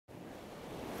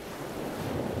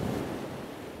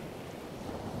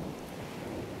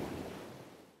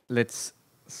Let's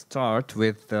start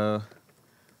with the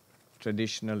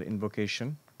traditional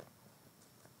invocation.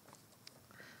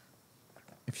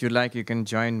 If you like, you can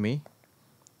join me.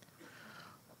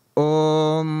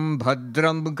 Om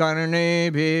Bhadram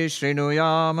Karnebhi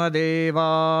Srinuyama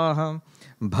Devaha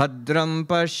Bhadram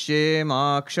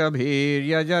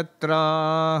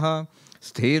Pashyemakshabhiryajatraha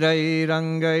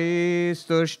Sthirairangai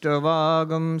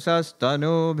Stushtvagam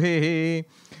Sastanubhi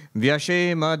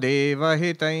Vyashema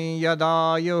Devahitai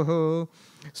Yadayuhu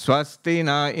Swasti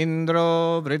na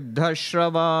Indro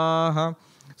Vriddhashravaha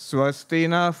Swasti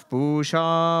na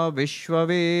Pusha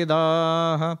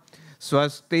Vishwavedaha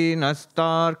Swasti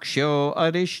nastarksho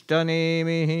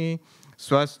arishtanemihi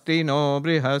Swasti no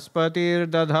brihaspatir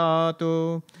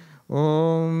dadhatu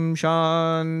Om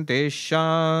Shanti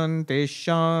Shanti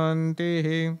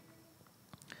Shanti.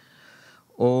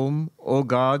 Om, O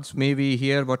gods, may we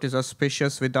hear what is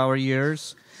auspicious with our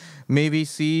ears. May we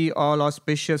see all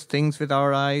auspicious things with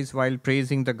our eyes while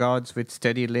praising the gods with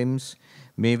steady limbs.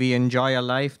 May we enjoy a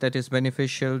life that is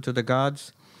beneficial to the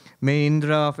gods. May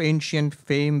Indra of ancient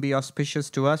fame be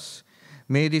auspicious to us.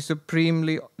 May the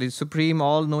supreme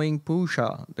all-knowing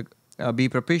Pusha be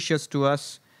propitious to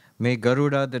us. May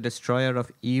Garuda, the destroyer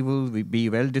of evil, be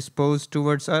well disposed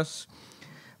towards us.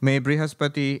 May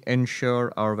Brihaspati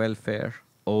ensure our welfare.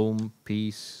 Om,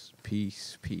 peace,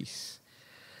 peace, peace.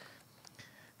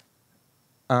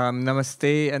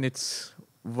 Namaste, and it's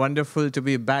wonderful to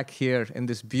be back here in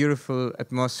this beautiful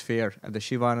atmosphere at the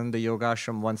Shivananda Yoga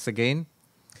Ashram once again.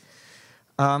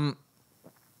 And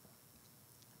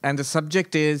the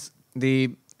subject is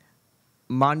the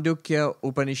Mandukya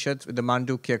Upanishads with the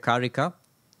Mandukya Karika.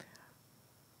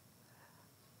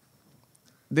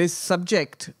 This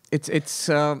subject, it's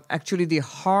actually the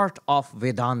heart of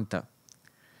Vedanta.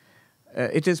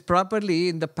 It is properly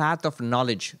in the path of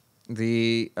knowledge,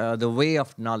 the way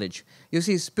of knowledge. You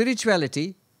see,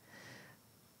 spirituality,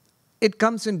 it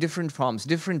comes in different forms,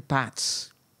 different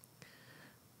paths.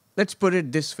 Let's put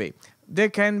it this way. There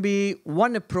can be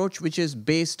one approach which is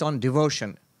based on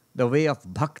devotion, the way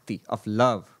of bhakti, of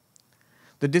love.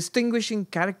 The distinguishing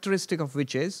characteristic of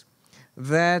which is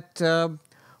that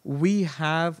we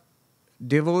have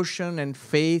devotion and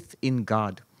faith in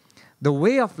God. The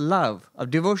way of love, of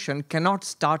devotion, cannot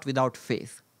start without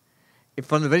faith. If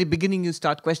from the very beginning you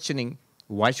start questioning,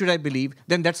 why should I believe,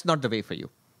 then that's not the way for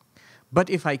you. But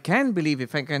if I can believe,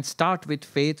 if I can start with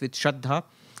faith, with Shraddha,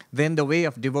 then the way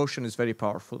of devotion is very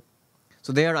powerful.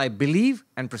 So there I believe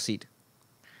and proceed.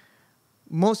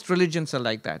 Most religions are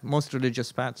like that, most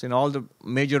religious paths. In all the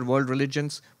major world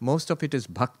religions, most of it is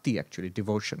bhakti actually,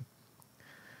 devotion.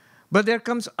 But there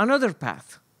comes another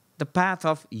path, the path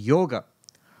of yoga,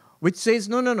 which says,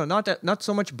 no, not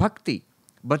so much bhakti,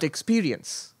 but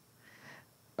experience.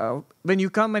 When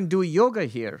you come and do yoga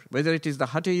here, whether it is the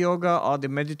Hatha Yoga or the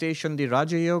meditation, the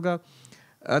Raja Yoga,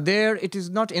 there it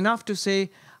is not enough to say,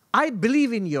 I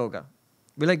believe in yoga.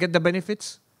 Will I get the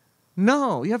benefits?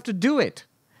 No, you have to do it.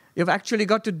 You've actually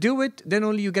got to do it, then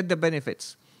only you get the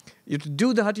benefits. You have to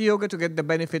do the Hatha Yoga to get the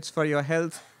benefits for your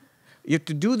health. You have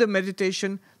to do the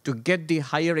meditation to get the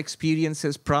higher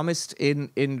experiences promised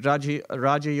in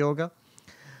Raja Yoga.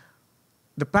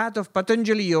 The path of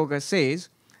Patanjali Yoga says,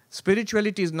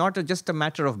 spirituality is not just a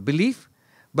matter of belief,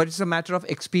 but it's a matter of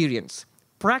experience.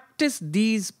 Practice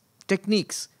these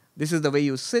techniques. This is the way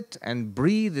you sit and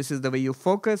breathe. This is the way you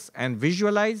focus and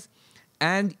visualize.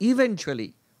 And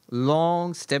eventually,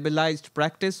 long, stabilized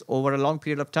practice over a long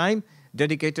period of time,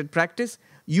 dedicated practice,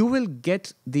 you will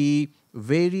get the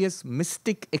various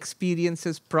mystic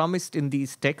experiences promised in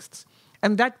these texts.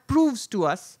 And that proves to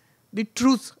us the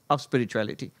truth of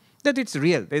spirituality, that it's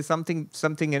real. There's something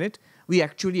in it. We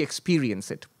actually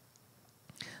experience it.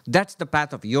 That's the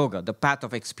path of yoga, the path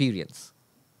of experience.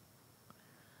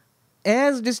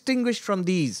 As distinguished from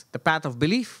these, the path of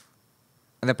belief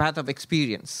and the path of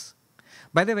experience.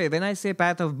 By the way, when I say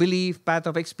path of belief, path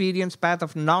of experience, path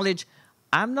of knowledge,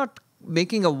 I'm not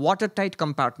making a watertight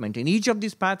compartment. In each of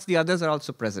these paths, the others are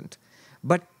also present,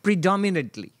 but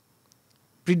predominantly.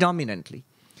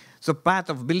 So path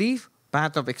of belief,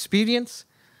 path of experience.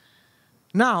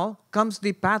 Now comes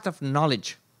the path of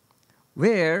knowledge,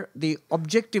 where the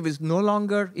objective is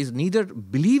neither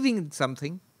believing in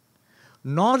something,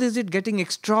 nor is it getting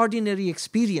extraordinary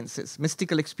experiences,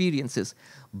 mystical experiences,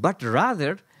 but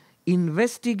rather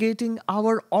investigating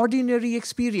our ordinary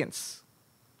experience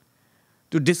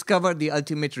to discover the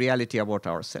ultimate reality about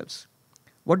ourselves.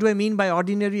 What do I mean by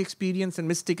ordinary experience and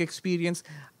mystic experience?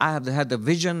 I have had the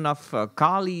vision of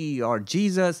Kali or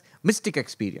Jesus, mystic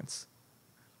experience.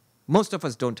 Most of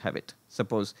us don't have it,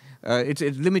 suppose. It's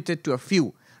limited to a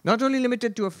few. Not only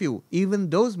limited to a few, even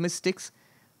those mystics,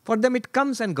 For them, it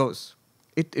comes and goes.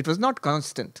 It was not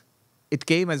constant. It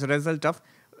came as a result of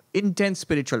intense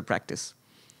spiritual practice.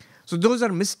 So those are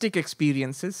mystic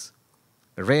experiences,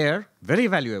 rare, very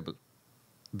valuable,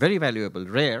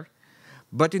 rare.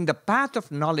 But in the path of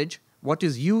knowledge, what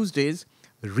is used is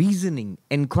reasoning,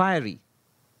 inquiry.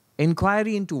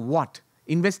 Inquiry into what?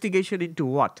 Investigation into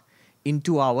what?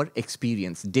 Into our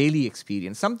experience, daily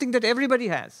experience, something that everybody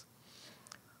has.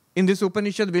 In this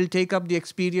Upanishad, we'll take up the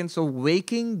experience of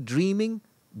waking, dreaming,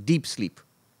 deep sleep.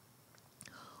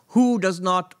 Who does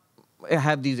not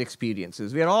have these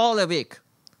experiences? We are all awake,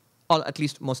 or at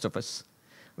least most of us.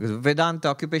 Because Vedanta,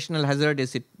 occupational hazard,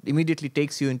 is it immediately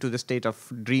takes you into the state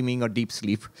of dreaming or deep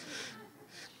sleep.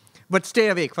 But stay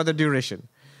awake for the duration.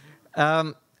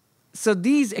 So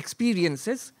these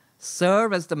experiences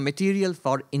serve as the material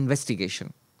for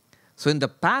investigation. So in the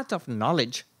path of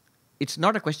knowledge, it's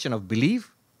not a question of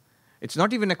belief. It's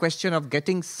not even a question of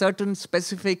getting certain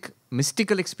specific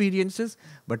mystical experiences,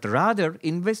 but rather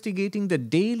investigating the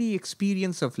daily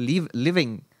experience of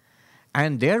living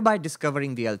and thereby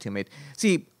discovering the ultimate.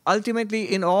 See,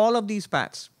 ultimately in all of these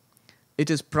paths,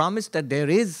 it is promised that there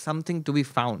is something to be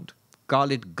found. Call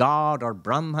it God or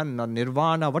Brahman or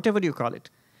Nirvana, whatever you call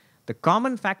it. The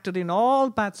common factor in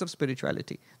all paths of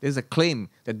spirituality, there's a claim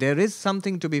that there is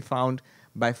something to be found,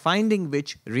 by finding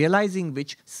which, realizing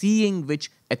which, seeing which,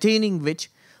 attaining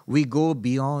which, we go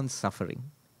beyond suffering.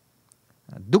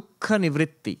 Dukkha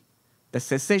nivritti, the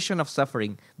cessation of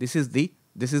suffering, this is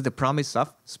the promise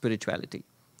of spirituality.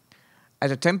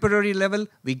 At a temporary level,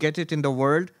 we get it in the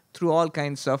world through all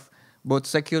kinds of both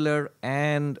secular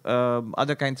and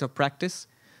other kinds of practice.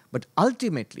 But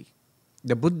ultimately,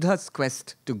 the Buddha's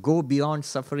quest to go beyond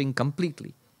suffering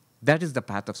completely, that is the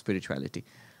path of spirituality.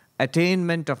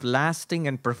 Attainment of lasting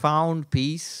and profound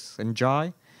peace and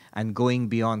joy, and going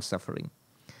beyond suffering.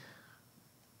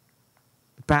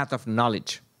 Path of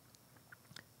knowledge.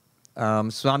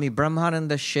 Swami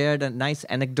Brahmananda shared a nice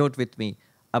anecdote with me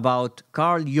about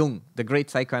Carl Jung, the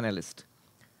great psychoanalyst.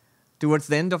 Towards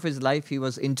the end of his life, he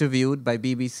was interviewed by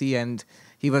BBC and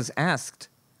he was asked,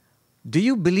 "Do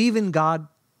you believe in God?"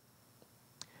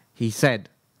 He said,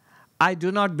 "I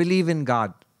do not believe in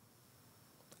God.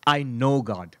 I know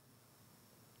God."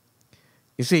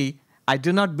 You see, I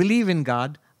do not believe in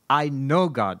God, I know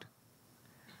God.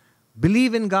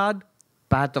 Believe in God,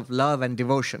 path of love and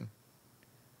devotion.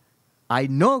 I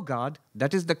know God,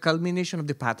 that is the culmination of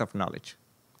the path of knowledge.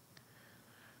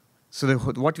 So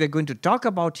what we're going to talk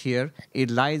about here,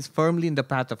 it lies firmly in the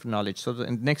path of knowledge. So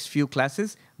in the next few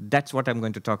classes, that's what I'm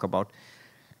going to talk about.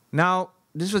 Now,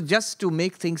 this was just to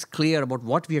make things clear about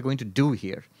what we are going to do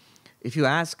here. If you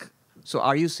ask, so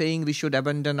are you saying we should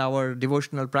abandon our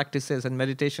devotional practices and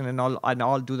meditation and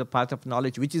all do the path of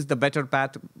knowledge? Which is the better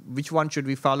path? Which one should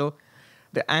we follow?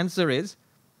 The answer is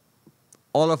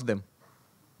all of them.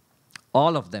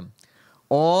 All of them.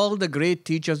 All the great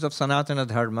teachers of Sanatana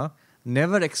Dharma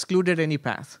never excluded any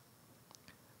path.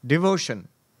 Devotion,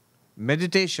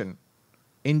 meditation,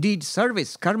 indeed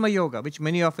service, karma yoga, which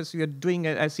many of us we are doing.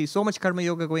 I see so much karma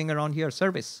yoga going around here,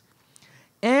 service.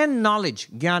 And knowledge,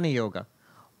 jnana yoga.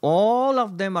 All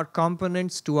of them are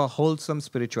components to a wholesome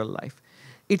spiritual life.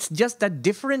 It's just that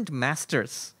different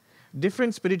masters,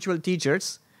 different spiritual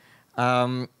teachers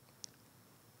had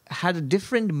a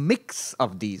different mix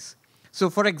of these.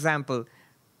 So for example,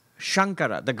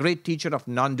 Shankara, the great teacher of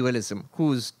non-dualism,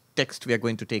 whose text we are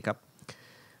going to take up.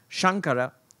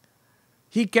 Shankara,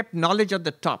 he kept knowledge at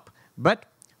the top, but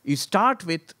you start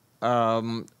with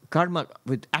karma,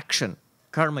 with action,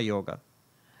 karma yoga,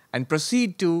 and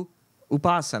proceed to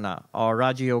upasana or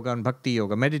Raja Yoga and Bhakti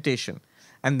Yoga, meditation.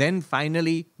 And then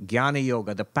finally, Jnana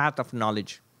Yoga, the path of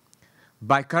knowledge.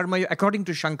 By karma, according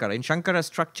to Shankara, in Shankara's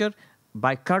structure,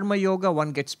 by karma yoga,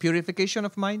 one gets purification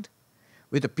of mind.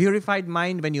 With a purified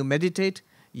mind, when you meditate,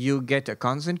 you get a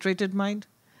concentrated mind.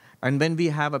 And when we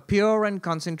have a pure and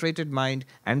concentrated mind,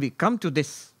 and we come to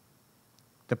this,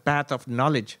 the path of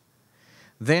knowledge,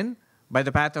 then by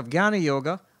the path of Jnana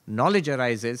Yoga, knowledge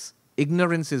arises,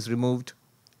 ignorance is removed,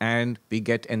 and we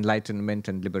get enlightenment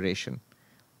and liberation.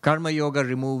 Karma Yoga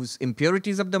removes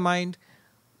impurities of the mind.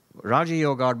 Raja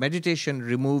Yoga or meditation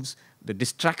removes the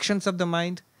distractions of the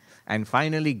mind. And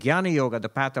finally, Jnana Yoga, the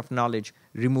path of knowledge,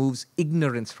 removes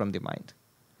ignorance from the mind.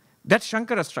 That's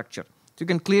Shankara's structure. So you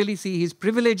can clearly see he's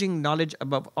privileging knowledge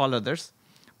above all others,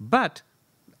 but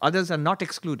others are not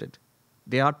excluded.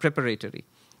 They are preparatory.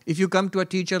 If you come to a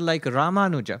teacher like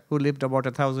Ramanuja, who lived about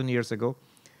 1,000 years ago,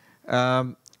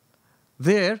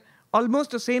 there,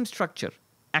 almost the same structure.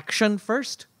 Action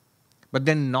first, but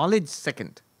then knowledge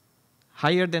second.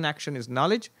 Higher than action is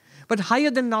knowledge, but higher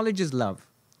than knowledge is love.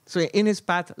 So in his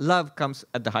path, love comes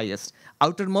at the highest.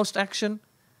 Outermost action,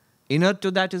 inner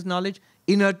to that is knowledge,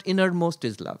 innermost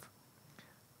is love.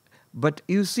 But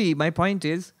you see, my point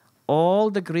is, all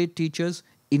the great teachers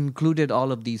included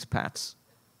all of these paths.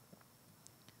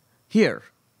 Here,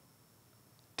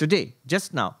 today,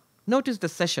 just now, notice the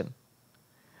session.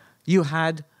 You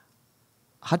had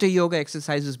Hatha Yoga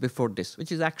exercises before this,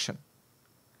 which is action.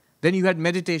 Then you had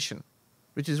meditation,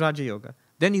 which is Raja Yoga.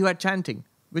 Then you had chanting,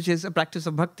 which is a practice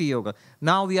of Bhakti Yoga.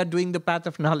 Now we are doing the path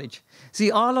of knowledge.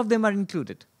 See, all of them are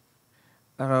included.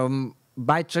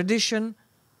 By tradition,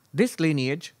 this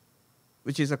lineage,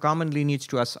 which is a common lineage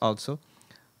to us also,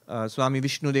 Swami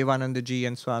Vishnu Devananda ji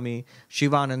and Swami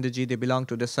Shivananda ji, they belong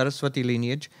to the Saraswati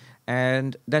lineage,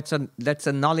 and that's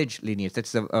a knowledge lineage,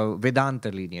 that's a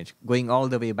Vedanta lineage, going all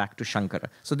the way back to Shankara.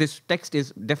 So this text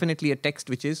is definitely a text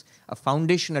which is a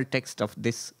foundational text of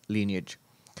this lineage.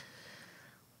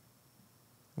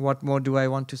 What more do I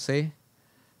want to say?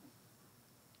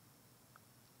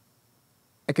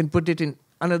 I can put it in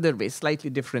another way, slightly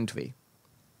different way.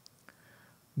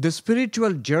 The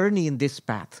spiritual journey in this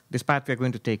path we are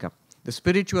going to take up, the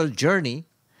spiritual journey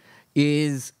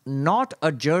is not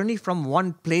a journey from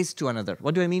one place to another.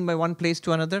 What do I mean by one place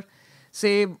to another?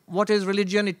 Say, what is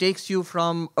religion? It takes you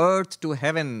from earth to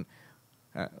heaven.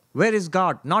 Where is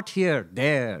God? Not here,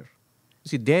 there. You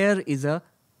see, there is a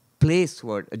place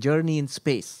word, a journey in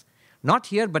space. Not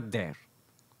here, but there.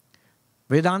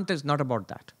 Vedanta is not about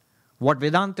that. What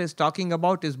Vedanta is talking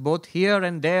about is both here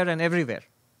and there and everywhere.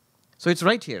 So it's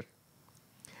right here.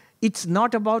 It's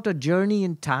not about a journey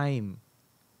in time.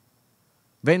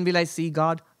 When will I see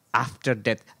God? After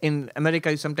death. In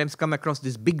America, you sometimes come across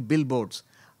these big billboards.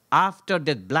 After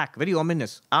death, black, very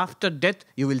ominous. After death,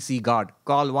 you will see God.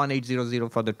 Call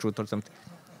 1-800 for the truth or something.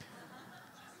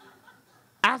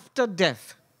 After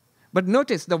death. But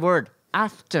notice the word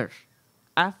after.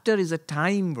 After is a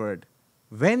time word.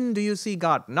 When do you see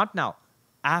God? Not now.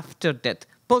 After death.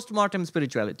 Post-mortem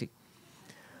spirituality.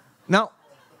 Now,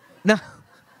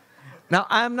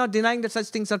 I am not denying that such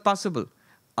things are possible.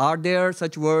 Are there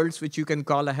such worlds which you can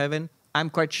call a heaven? I'm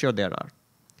quite sure there are.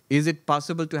 Is it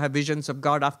possible to have visions of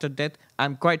God after death?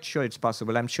 I'm quite sure it's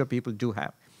possible. I'm sure people do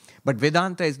have. But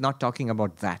Vedanta is not talking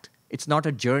about that. It's not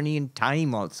a journey in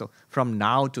time also, from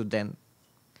now to then.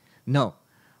 No.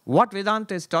 What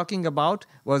Vedanta is talking about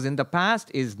was in the past,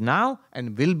 is now,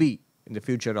 and will be in the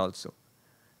future also.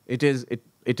 It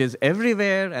is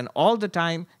everywhere and all the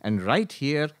time and right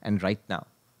here and right now.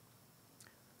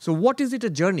 So what is it a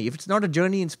journey? If it's not a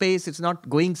journey in space, it's not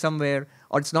going somewhere,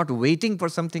 or it's not waiting for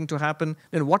something to happen,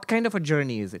 then what kind of a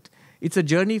journey is it? It's a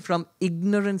journey from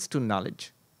ignorance to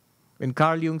knowledge. When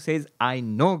Carl Jung says, I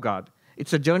know God,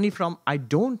 it's a journey from I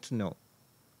don't know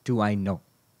to I know.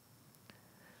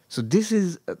 So this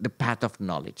is the path of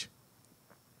knowledge.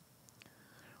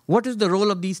 What is the role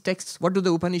of these texts? What do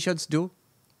the Upanishads do?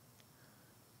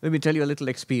 Let me tell you a little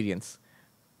experience.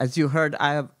 As you heard,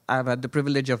 I have had the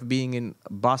privilege of being in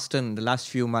Boston the last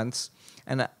few months,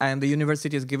 and the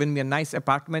university has given me a nice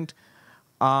apartment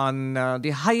on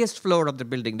the highest floor of the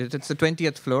building. It's the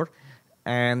 20th floor,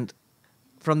 and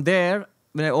from there,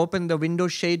 when I open the window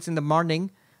shades in the morning,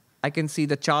 I can see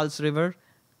the Charles River,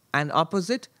 and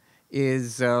opposite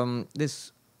is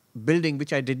this building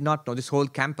which I did not know, this whole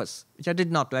campus, which I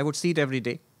did not know. I would see it every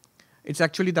day. It's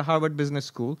actually the Harvard Business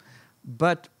School.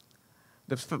 But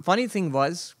the funny thing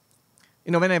was,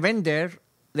 when I went there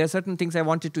are certain things I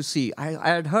wanted to see. I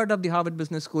had heard of the Harvard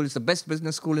Business School. It's the best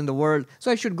business school in the world. So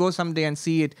I should go someday and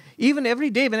see it. Even every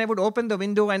day when I would open the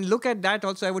window and look at that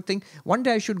also, I would think, one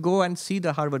day I should go and see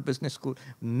the Harvard Business School.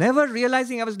 Never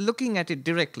realizing I was looking at it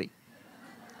directly.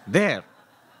 There.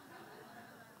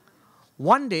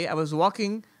 One day I was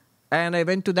walking and I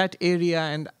went to that area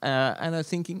and I was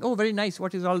thinking, oh, very nice.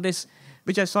 What is all this?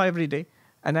 Which I saw every day.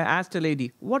 And I asked a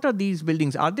lady, what are these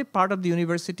buildings? Are they part of the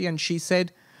university? And she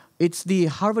said, it's the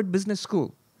Harvard Business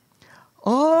School.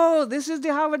 Oh, this is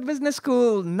the Harvard Business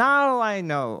School. Now I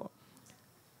know.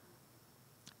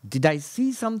 Did I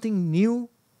see something new?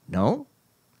 No.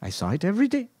 I saw it every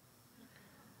day.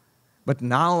 But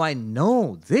now I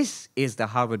know this is the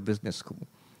Harvard Business School.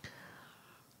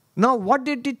 Now, what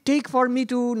did it take for me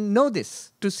to know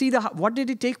this? What did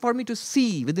it take for me to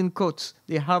see, within quotes,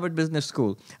 the Harvard Business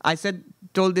School? I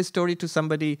told this story to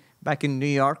somebody back in New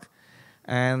York,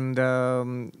 and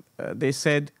they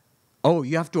said, oh,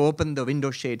 you have to open the window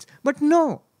shades. But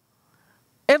no.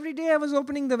 Every day I was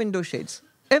opening the window shades.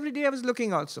 Every day I was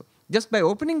looking also. Just by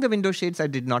opening the window shades, I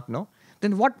did not know.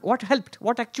 Then what helped?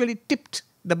 What actually tipped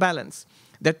the balance?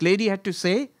 That lady had to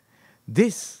say,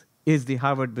 this is the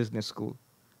Harvard Business School.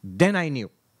 Then I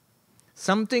knew.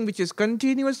 something which is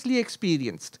continuously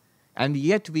experienced, and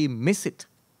yet we miss it.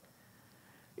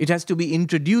 It has to be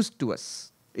introduced to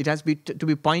us. It has to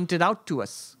be pointed out to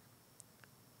us.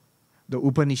 The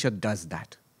Upanishad does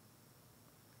that.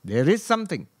 There is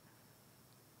something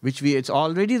which it's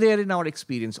already there in our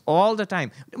experience all the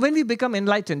time. When we become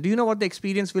enlightened, do you know what the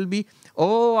experience will be?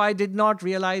 Oh, I did not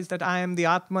realize that I am the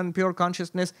Atman, pure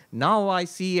consciousness. Now I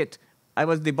see it. I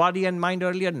was the body and mind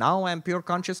earlier. Now I am pure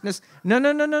consciousness. No,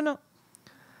 no, no, no, no.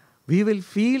 We will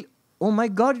feel, oh my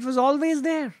God, it was always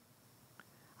there.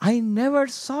 I never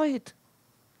saw it.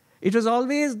 It was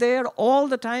always there all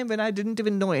the time when I didn't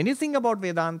even know anything about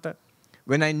Vedanta.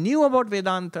 When I knew about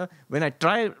Vedanta, when I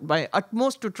tried my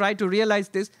utmost to try to realize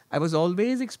this, I was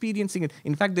always experiencing it.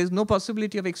 In fact, there's no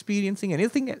possibility of experiencing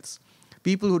anything else.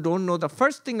 People who don't know the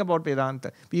first thing about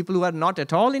Vedanta, people who are not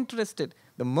at all interested,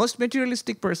 the most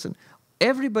materialistic person,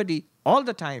 everybody, all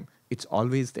the time, it's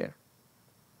always there.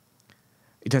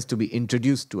 It has to be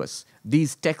introduced to us.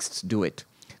 These texts do it.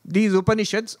 These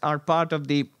Upanishads are part of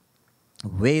the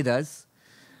Vedas,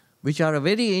 which are a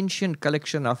very ancient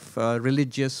collection of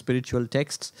religious, spiritual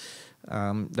texts,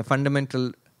 the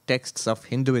fundamental texts of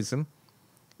Hinduism.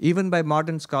 Even by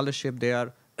modern scholarship, they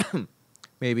are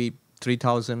maybe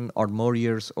 3,000 or more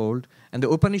years old. And the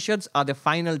Upanishads are the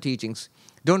final teachings.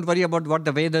 Don't worry about what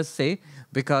the Vedas say,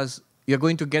 because you're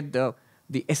going to get the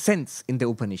essence in the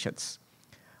Upanishads.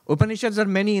 Upanishads are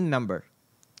many in number,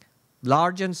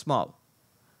 large and small.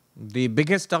 The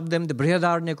biggest of them, the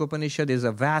Brihadaranyaka Upanishad, is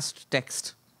a vast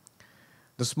text.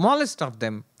 The smallest of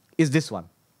them is this one,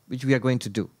 which we are going to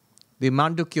do, the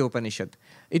Mandukya Upanishad.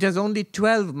 It has only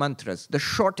 12 mantras, the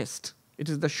shortest. It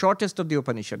is the shortest of the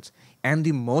Upanishads and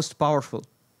the most powerful.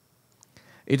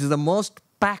 It is the most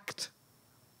packed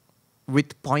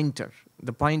with pointer.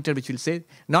 The pointer which will say,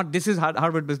 not this is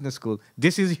Harvard Business School,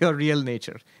 this is your real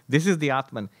nature. This is the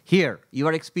Atman. Here, you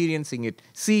are experiencing it.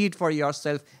 See it for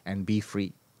yourself and be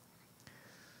free.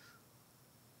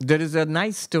 There is a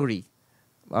nice story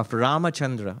of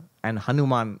Ramachandra and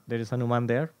Hanuman. There is Hanuman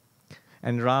there.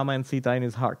 And Rama and Sita in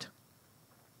his heart.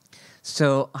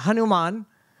 So Hanuman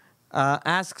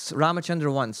asks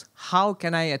Ramachandra once, how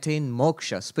can I attain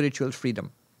moksha, spiritual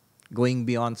freedom, going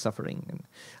beyond suffering? And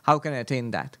how can I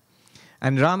attain that?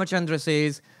 And Ramachandra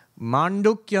says,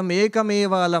 Mandukyam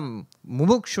ekam alam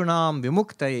mumukshunam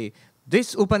vimuktaye.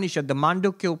 This Upanishad, the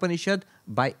Mandukya Upanishad,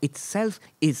 by itself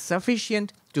is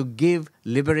sufficient to give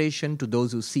liberation to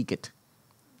those who seek it.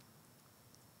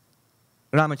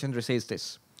 Ramachandra says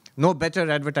this. No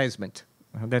better advertisement.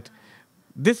 That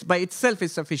this by itself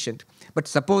is sufficient. But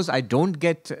suppose I don't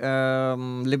get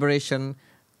liberation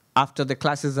after the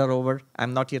classes are over.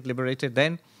 I'm not yet liberated.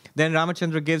 Then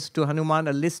Ramachandra gives to Hanuman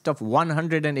a list of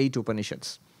 108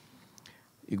 Upanishads.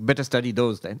 You better study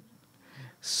those then.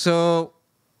 So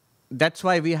that's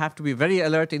why we have to be very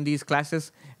alert in these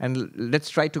classes, and let's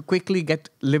try to quickly get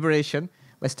liberation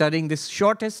by studying this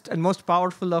shortest and most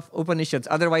powerful of Upanishads.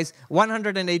 Otherwise,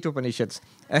 108 Upanishads.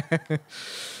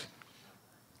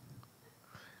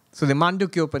 So the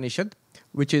Mandukya Upanishad,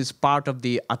 which is part of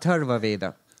the Atharva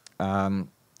Veda,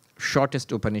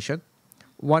 shortest Upanishad.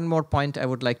 One more point I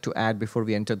would like to add before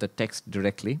we enter the text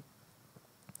directly.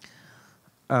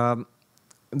 The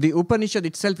Upanishad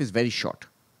itself is very short,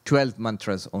 12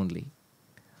 mantras only.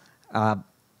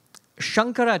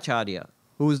 Shankaracharya,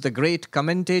 who is the great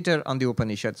commentator on the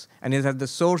Upanishads and is at the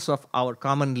source of our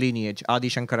common lineage, Adi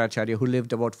Shankaracharya, who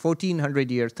lived about 1300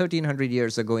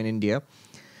 years ago in India,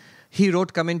 he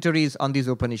wrote commentaries on these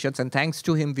Upanishads, and thanks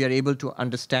to him we are able to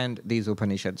understand these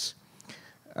Upanishads.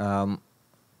 I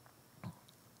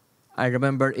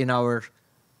remember in our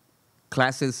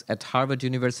classes at Harvard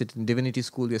University in Divinity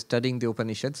School, we were studying the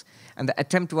Upanishads, and the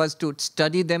attempt was to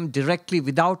study them directly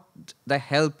without the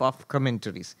help of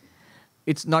commentaries.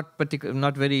 It's not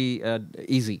very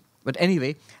easy. But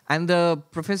anyway, and the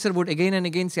professor would again and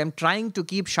again say, I'm trying to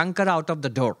keep Shankara out of the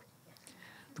door.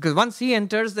 Because once he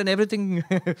enters, then everything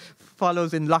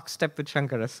follows in lockstep with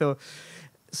Shankara.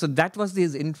 So that was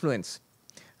his influence.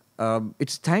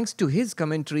 It's thanks to his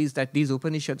commentaries that these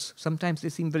Upanishads, sometimes they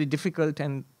seem very difficult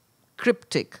and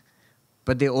cryptic,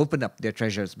 but they open up their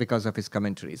treasures because of his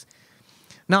commentaries.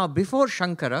 Now, before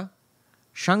Shankara,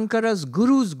 Shankara's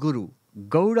guru's guru,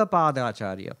 Gaudapada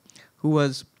Acharya, who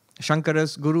was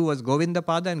Shankara's guru was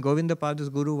Govindapada, and Govindapada's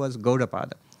guru was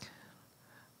Gaudapada.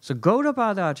 So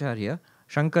Gaudapada Acharya,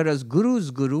 Shankara's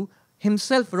guru's guru,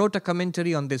 himself wrote a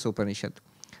commentary on this Upanishad.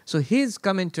 So his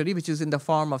commentary, which is in the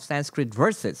form of Sanskrit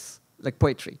verses, like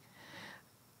poetry,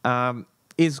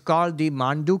 is called the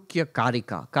Mandukya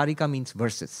Karika. Karika means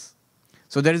verses.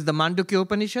 So there is the Mandukya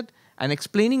Upanishad, and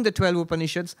explaining the 12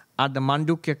 Upanishads are the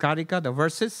Mandukya Karika, the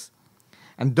verses.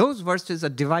 And those verses are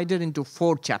divided into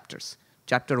 4 chapters.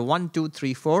 Chapter 1, 2,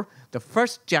 3, 4. The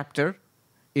first chapter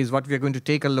is what we are going to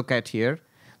take a look at here.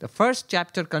 The first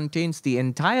chapter contains the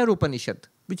entire Upanishad,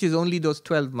 which is only those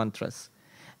 12 mantras,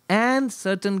 and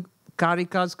certain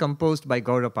Karikas composed by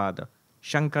Gaudapada,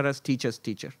 Shankara's teacher's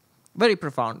teacher. Very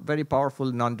profound, very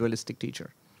powerful, non-dualistic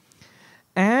teacher.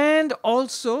 And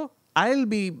also, I'll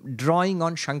be drawing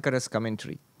on Shankara's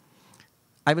commentary.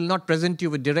 I will not present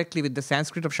you directly with the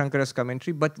Sanskrit of Shankara's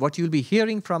commentary, but what you'll be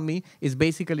hearing from me is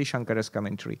basically Shankara's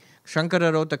commentary.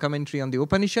 Shankara wrote a commentary on the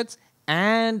Upanishads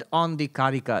and on the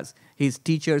Karikas, his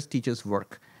teacher's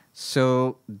work.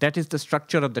 So that is the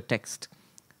structure of the text.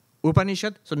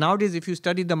 Upanishad, so nowadays if you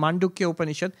study the Mandukya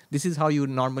Upanishad, this is how you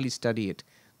normally study it.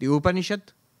 The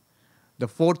Upanishad, the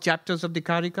 4 chapters of the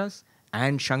Karikas,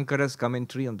 and Shankara's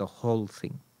commentary on the whole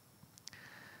thing.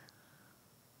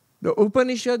 The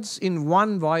Upanishads in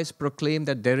one voice proclaim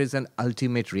that there is an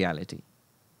ultimate reality.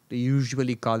 They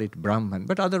usually call it Brahman,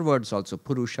 but other words also,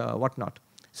 Purusha, whatnot.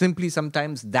 Simply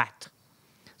sometimes that.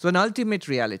 So an ultimate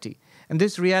reality. And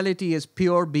this reality is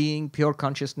pure being, pure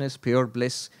consciousness, pure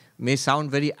bliss. May sound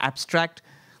very abstract,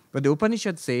 but the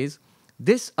Upanishad says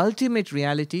this ultimate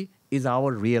reality is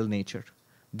our real nature.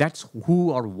 That's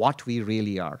who or what we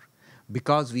really are.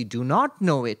 Because we do not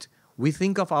know it, we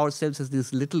think of ourselves as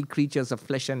these little creatures of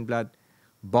flesh and blood,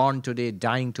 born today,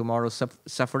 dying tomorrow,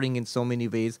 suffering in so many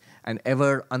ways, and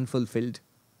ever unfulfilled.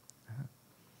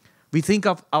 We think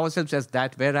of ourselves as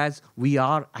that, whereas we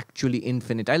are actually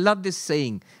infinite. I love this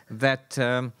saying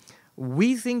that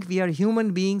we think we are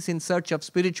human beings in search of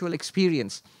spiritual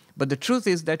experience, but the truth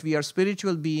is that we are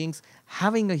spiritual beings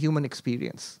having a human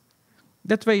experience.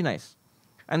 That's very nice.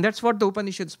 And that's what the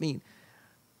Upanishads mean.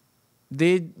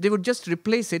 They would just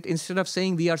replace it. Instead of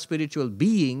saying we are spiritual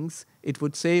beings, it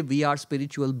would say we are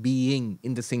spiritual being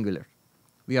in the singular.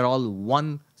 We are all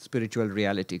one spiritual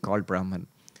reality called Brahman.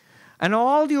 And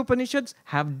all the Upanishads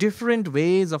have different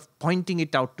ways of pointing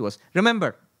it out to us.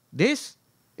 Remember, this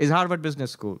is Harvard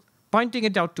Business School, pointing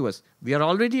it out to us. We are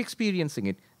already experiencing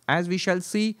it. As we shall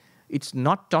see, it's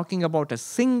not talking about a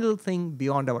single thing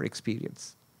beyond our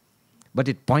experience, but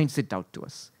it points it out to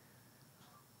us.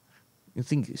 You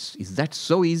think, is that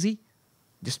so easy?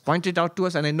 Just point it out to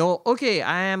us and I know, okay,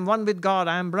 I am one with God,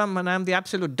 I am Brahman, I am the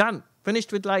absolute, done,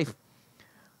 finished with life.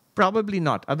 Probably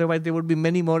not. Otherwise, there would be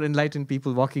many more enlightened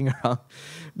people walking around.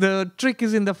 The trick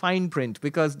is in the fine print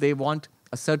because they want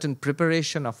a certain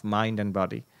preparation of mind and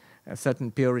body, a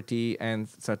certain purity and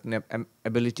certain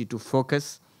ability to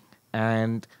focus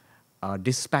and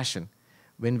dispassion.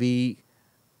 When we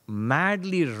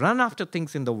madly run after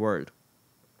things in the world,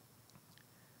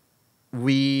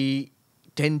 we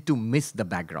tend to miss the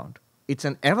background. It's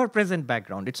an ever-present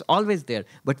background. It's always there,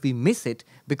 but we miss it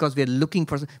because we're looking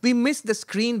for... We miss the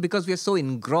screen because we're so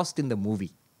engrossed in the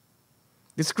movie.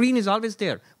 The screen is always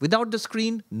there. Without the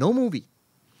screen, no movie.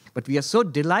 But we are so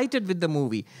delighted with the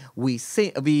movie. We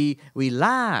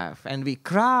laugh and we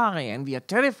cry and we are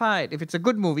terrified. If it's a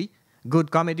good movie,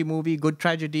 good comedy movie, good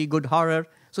tragedy, good horror,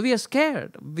 so we are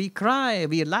scared. We cry,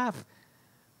 we laugh.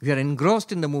 We are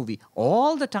engrossed in the movie.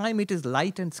 All the time it is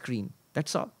light and screen.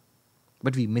 That's all.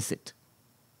 But we miss it.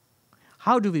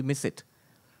 How do we miss it?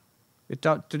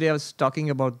 Today I was talking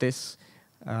about this.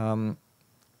 I've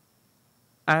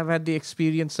had the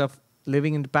experience of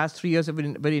living in the past 3 years have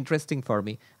been very interesting for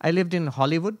me. I lived in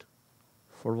Hollywood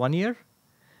for 1 year,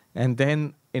 and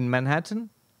then in Manhattan,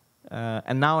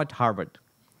 and now at Harvard.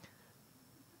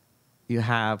 You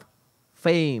have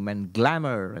fame and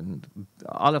glamour and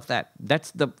all of that.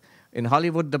 In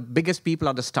Hollywood, the biggest people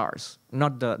are the stars,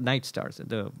 not the night stars,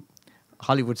 the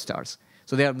Hollywood stars.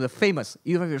 So they are the famous.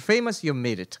 If you're famous, you've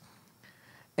made it.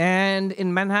 And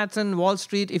in Manhattan, Wall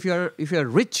Street, if you're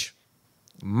rich,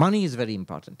 money is very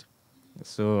important.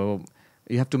 So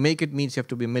you have to make it means you have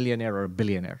to be a millionaire or a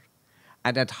billionaire.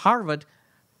 And at Harvard,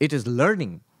 it is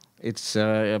learning. It's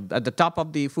at the top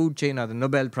of the food chain are the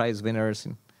Nobel Prize winners.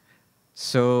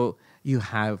 So you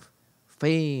have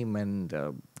fame and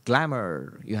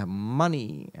glamour, you have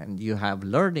money, and you have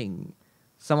learning.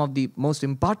 Some of the most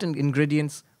important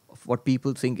ingredients of what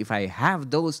people think, if I have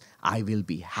those, I will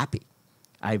be happy.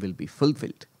 I will be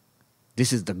fulfilled.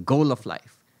 This is the goal of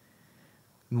life.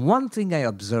 One thing I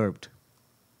observed,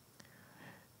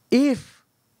 if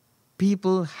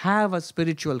people have a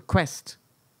spiritual quest,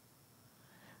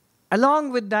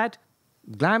 along with that,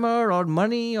 glamour or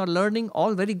money or learning,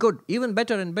 all very good, even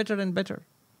better and better and better.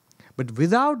 But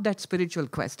without that spiritual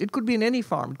quest, it could be in any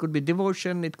form. It could be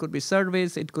devotion, it could be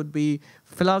service, it could be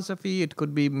philosophy, it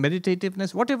could be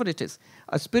meditativeness, whatever it is.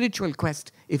 A spiritual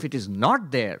quest, if it is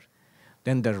not there,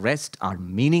 then the rest are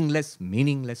meaningless,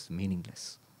 meaningless,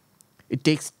 meaningless. It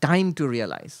takes time to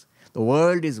realize. The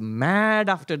world is mad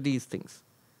after these things.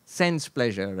 Sense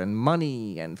pleasure and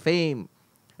money and fame.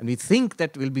 And we think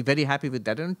that we'll be very happy with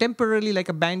that. And temporarily, like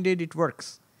a band-aid, it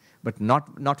works. But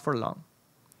not for long.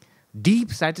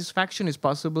 Deep satisfaction is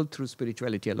possible through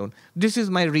spirituality alone. This is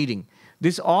my reading.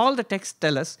 This all the texts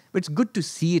tell us, but it's good to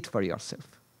see it for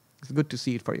yourself. It's good to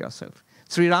see it for yourself.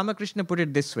 Sri Ramakrishna put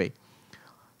it this way.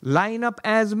 Line up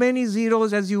as many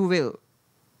zeros as you will.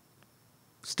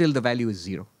 Still the value is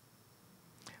 0.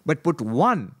 But put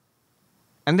 1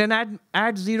 and then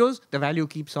add zeros, the value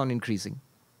keeps on increasing.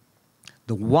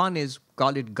 The 1 is,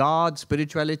 call it God,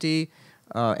 spirituality,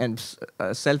 and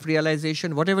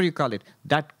self-realization, whatever you call it.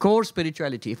 That core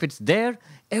spirituality, if it's there,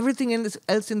 everything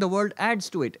else in the world adds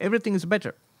to it. Everything is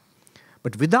better.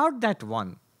 But without that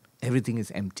 1, everything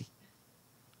is empty.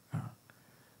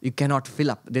 You cannot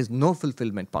fill up. There's no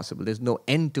fulfillment possible. There's no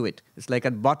end to it. It's like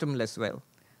a bottomless well.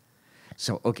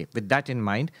 So, okay, with that in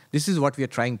mind, this is what we are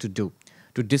trying to do,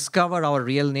 to discover our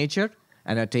real nature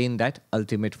and attain that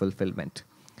ultimate fulfillment.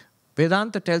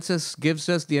 Vedanta gives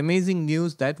us the amazing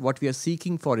news that what we are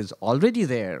seeking for is already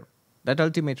there, that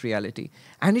ultimate reality.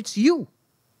 And it's you.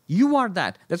 You are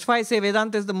that. That's why I say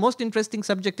Vedanta is the most interesting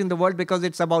subject in the world, because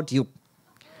it's about you.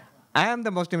 I am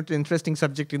the most interesting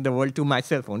subject in the world to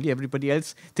myself only. Everybody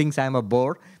else thinks I am a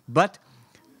bore. But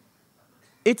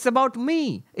it's about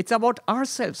me. It's about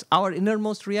ourselves, our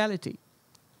innermost reality.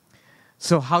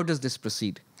 So how does this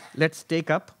proceed? Let's take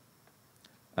up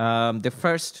the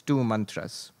first 2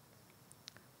 mantras.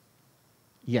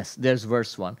 Yes, there's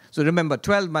verse 1. So remember,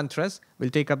 12 mantras. We'll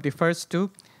take up the first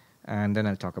 2, and then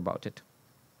I'll talk about it.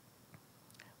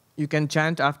 You can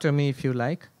chant after me if you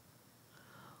like.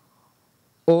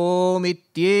 Om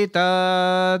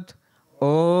ityetad,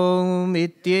 Om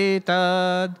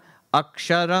ityetad,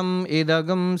 Aksharam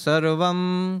idagam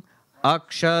sarvam,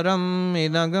 Aksharam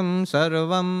idagam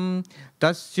sarvam,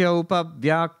 Tasya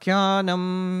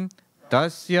upavyakhyanam,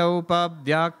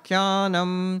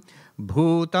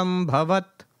 Bhutam bhavat,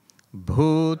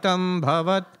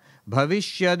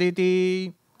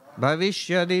 bhavishyaditi,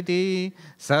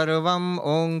 sarvam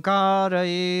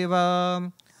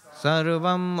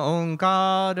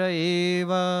onkara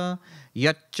eva,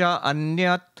 yaccha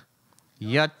anyat,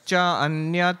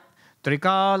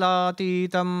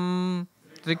 trikalatitam,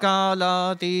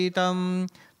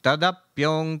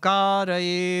 tadapyonkara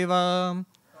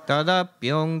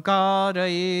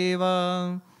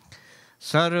eva,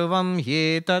 sarvam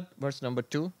hyetat, verse number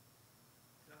 2.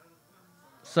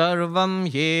 Sarvam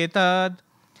hyetat,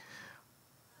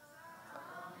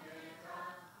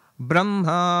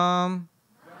 Brahma,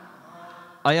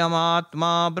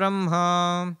 ayamatma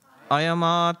Brahma,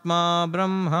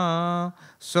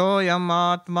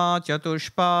 soyamatma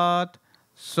chatushpat.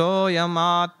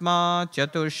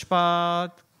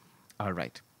 All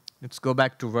right, let's go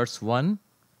back to verse 1.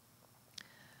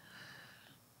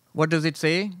 What does it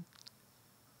say?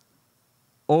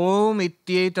 Om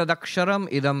ityetadaksharam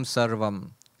idam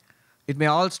sarvam. It may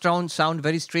all sound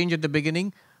very strange at the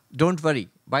beginning. Don't worry.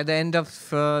 By the end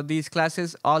of these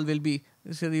classes, all will be,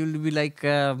 so you'll be like,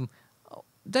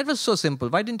 that was so simple.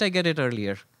 Why didn't I get it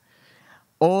earlier?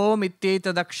 Om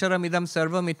ityetadaksharam idam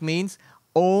sarvam. It means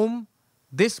Om,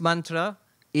 this mantra,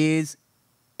 is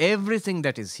everything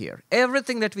that is here.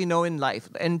 Everything that we know in life,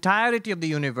 the entirety of the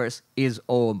universe is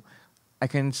Om. I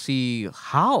can see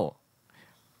how.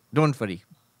 Don't worry.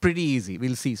 Pretty easy.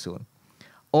 We'll see soon.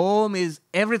 Om is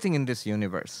everything in this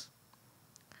universe.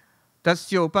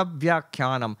 Tasya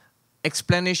upavyakhyanam.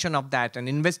 Explanation of that and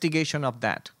investigation of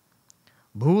that.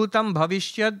 Bhutam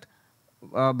bhavishyad,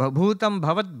 bhutam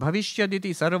bhavat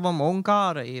bhavishyaditi sarvam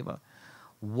onkara eva.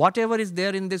 Whatever is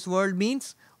there in this world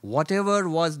means whatever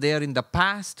was there in the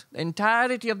past, the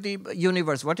entirety of the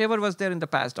universe, whatever was there in the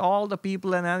past, all the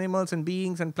people and animals and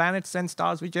beings and planets and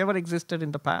stars, whichever existed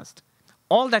in the past.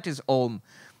 All that is Om.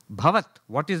 Bhavat,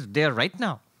 what is there right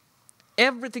now.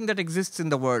 Everything that exists in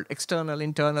the world, external,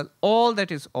 internal, all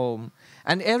that is Om.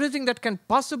 And everything that can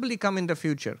possibly come in the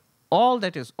future, all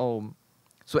that is Om.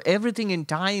 So everything in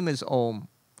time is Om.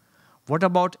 What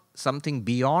about something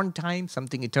beyond time,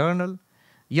 something eternal?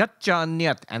 Yaccha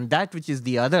anyat, and that which is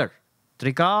the other.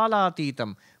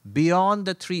 Trikalatitam, beyond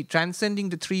the 3, transcending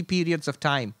the 3 periods of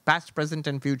time, past, present,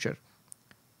 and future.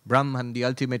 Brahman, the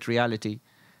ultimate reality.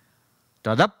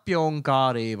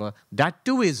 Tadapyonkara, that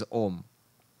too is Om.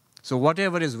 So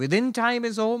whatever is within time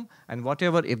is Om, and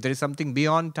whatever, if there is something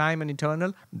beyond time and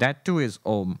eternal, that too is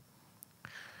Om.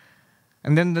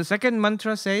 And then the second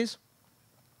mantra says,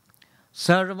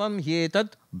 Sarvam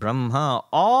hyetat Brahma.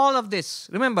 All of this,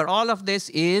 remember, all of this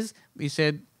is, we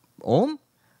said, Om,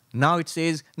 Now it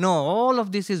says, no, all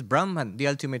of this is Brahman, the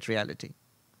ultimate reality.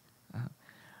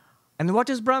 And what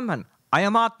is Brahman? I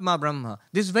am Atma Brahma.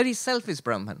 This very self is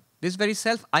Brahman. This very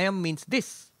self, I am means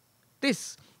this.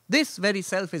 This very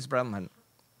self is Brahman.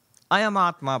 I am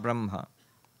Atma Brahma.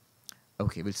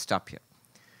 Okay, we'll stop here.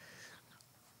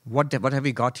 What have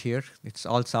we got here? It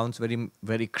all sounds very,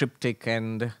 very cryptic,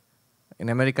 and in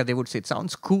America they would say it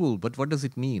sounds cool, but what does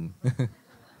it mean?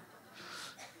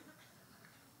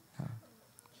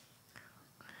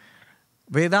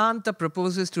 Vedanta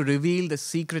proposes to reveal the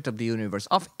secret of the universe,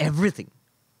 of everything.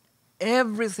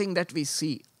 Everything that we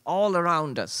see all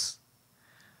around us.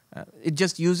 It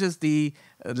just uses the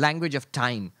language of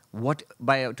time.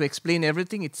 To explain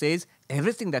everything, it says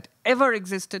everything that ever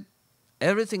existed,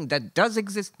 everything that does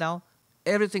exist now,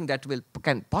 everything that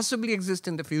can possibly exist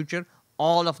in the future,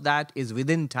 all of that is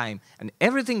within time. And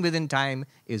everything within time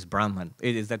is Brahman.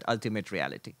 It is that ultimate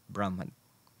reality, Brahman.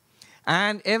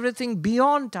 And everything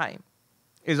beyond time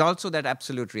is also that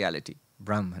absolute reality,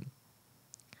 Brahman.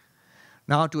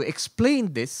 Now, to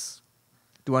explain this,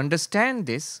 to understand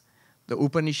this, the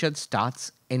Upanishad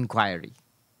starts inquiry.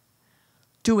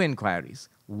 Two inquiries.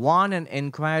 One, an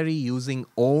inquiry using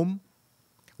Om.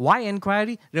 Why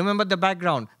inquiry? Remember the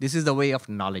background. This is the way of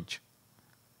knowledge.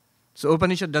 So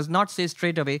Upanishad does not say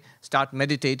straight away, start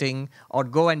meditating or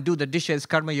go and do the dishes,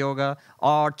 karma yoga,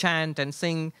 or chant and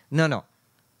sing. No.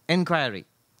 Inquiry.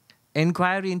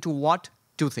 Inquiry into what?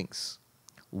 Two things.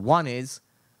 One is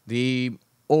the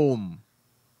Om,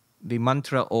 the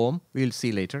mantra Om, we'll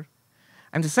see later.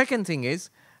 And the second thing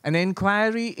is an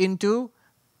inquiry into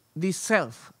the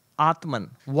self,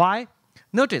 Atman. Why?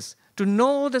 Notice, to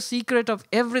know the secret of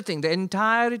everything, the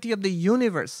entirety of the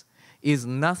universe, is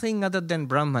nothing other than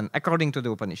Brahman, according to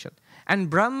the Upanishad. And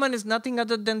Brahman is nothing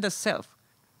other than the self.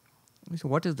 So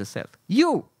what is the self?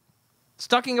 You. It's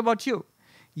talking about you.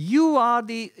 You are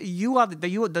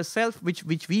the self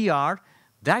which we are.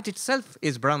 That itself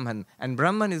is Brahman. And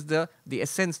Brahman is the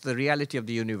essence, the reality of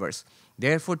the universe.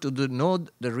 Therefore, to know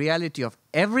the reality of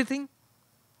everything,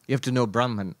 you have to know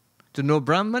Brahman. To know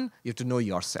Brahman, you have to know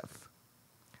yourself.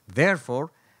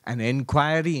 Therefore, an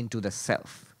inquiry into the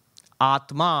self.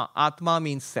 Atma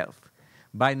means self.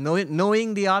 By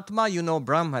knowing the Atma, you know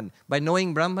Brahman. By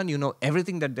knowing Brahman, you know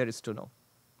everything that there is to know.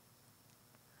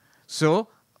 So,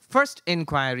 first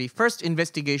inquiry, first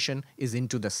investigation is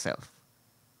into the self.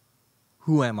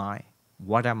 Who am I?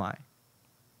 What am I?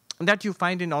 And that you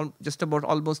find in just about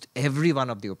almost every one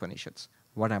of the Upanishads.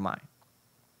 What am I?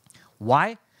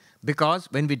 Why? Because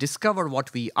when we discover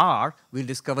what we are, we'll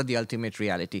discover the ultimate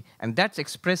reality. And that's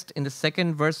expressed in the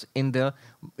second verse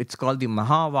it's called the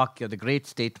Mahavakya, the great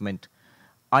statement.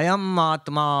 Ayam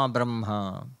Atma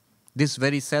Brahma. This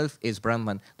very self is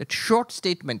Brahman. That short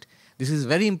statement, this is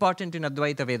very important in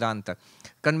Advaita Vedanta.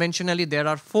 Conventionally, there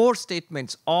are 4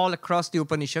 statements all across the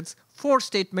Upanishads. 4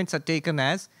 statements are taken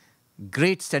as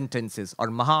great sentences or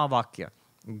Mahavakya,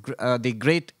 the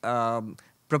great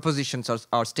propositions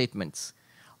or statements.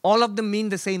 All of them mean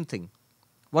the same thing.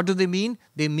 What do they mean?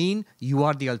 They mean you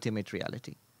are the ultimate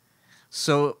reality.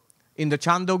 So in the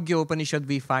Chandogya Upanishad,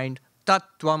 we find Tat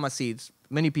Tvamasi.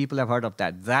 Many people have heard of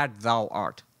that. That thou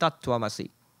art. Tat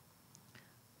Tvamasi.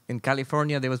 In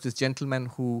California, there was this gentleman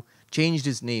who changed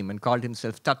his name and called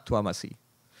himself Tat Tvamasi.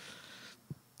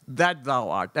 That thou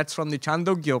art. That's from the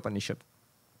Chandogya Upanishad.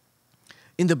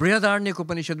 In the Brihadaranyaka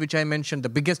Upanishad, which I mentioned, the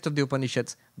biggest of the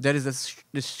Upanishads, there is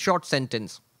this short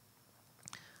sentence.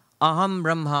 Aham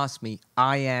Brahmasmi,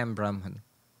 I am Brahman.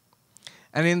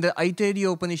 And in the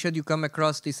Aitaitriya Upanishad, you come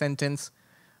across the sentence,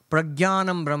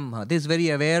 Prajnanam Brahma, this very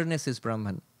awareness is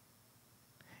Brahman.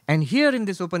 And here in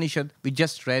this Upanishad, we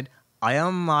just read,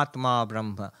 Ayam Atma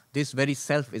Brahma, this very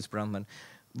self is Brahman.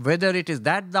 Whether it is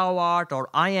that thou art, or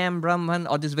I am Brahman,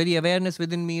 or this very awareness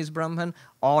within me is Brahman,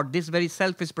 or this very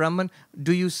self is Brahman,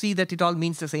 do you see that it all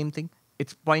means the same thing?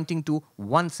 It's pointing to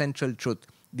one central truth,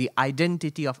 the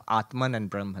identity of Atman and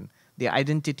Brahman, the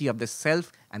identity of the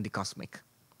self and the cosmic,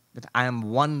 that I am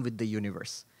one with the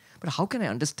universe. But how can I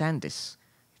understand this?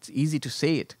 It's easy to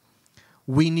say it.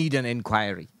 We need an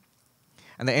inquiry.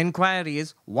 And the inquiry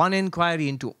is one inquiry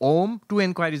into Om. 2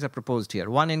 inquiries are proposed here.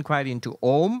 One inquiry into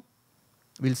Om.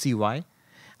 We'll see why.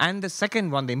 And the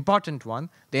second one, the important one,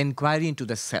 the inquiry into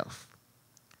the self.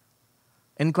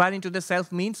 Inquiry into the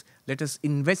self means let us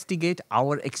investigate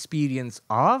our experience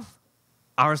of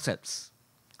ourselves.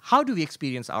 How do we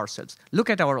experience ourselves? Look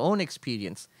at our own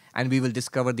experience and we will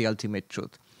discover the ultimate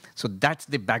truth. So that's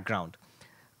the background.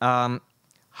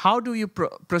 How do you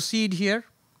proceed here?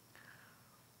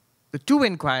 The 2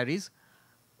 inquiries.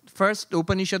 First, the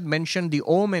Upanishad mentioned the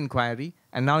Om inquiry,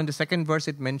 and now in the second verse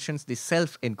it mentions the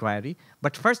self-inquiry.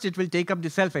 But first it will take up the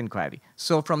self-inquiry.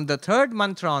 So from the third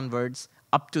mantra onwards,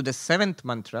 up to the seventh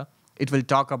mantra, it will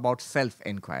talk about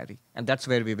self-inquiry. And that's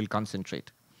where we will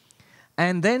concentrate.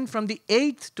 And then from the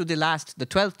 8th to the last, the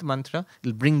 12th mantra, it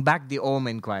will bring back the Om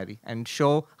inquiry and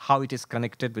show how it is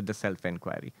connected with the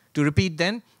self-inquiry. To repeat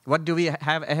then, what do we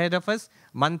have ahead of us?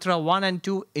 Mantra 1 and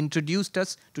 2 introduced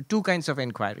us to two kinds of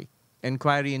inquiry.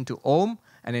 Inquiry into Om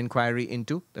and inquiry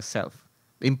into the self.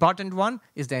 The important one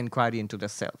is the inquiry into the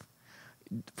self.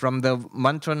 From the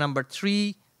mantra number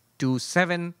 3 to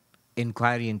 7,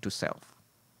 inquiry into self.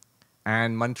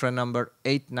 And mantra number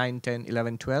 8, 9, 10,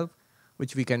 11, 12,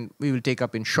 which we will take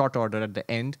up in short order at the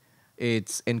end,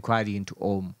 it's inquiry into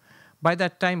Om. By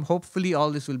that time, hopefully all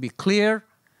this will be clear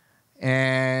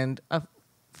and a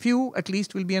few at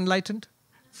least will be enlightened.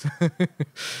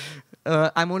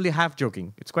 I'm only half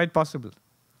joking. It's quite possible.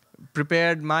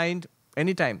 Prepared mind,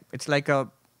 anytime. It's like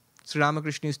Sri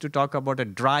Ramakrishna used to talk about a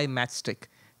dry matchstick.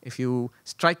 If you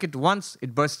strike it once,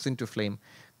 it bursts into flame.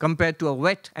 Compared to a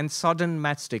wet and sodden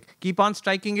matchstick. Keep on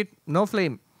striking it, no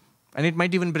flame. And it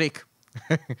might even break.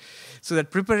 So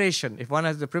that preparation, if one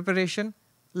has the preparation,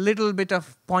 little bit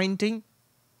of pointing,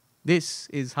 this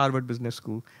is Harvard Business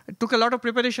School. It took a lot of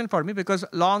preparation for me because a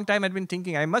long time I'd been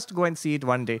thinking I must go and see it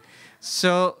one day.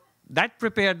 So that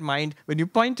prepared mind, when you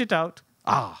point it out,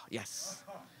 yes,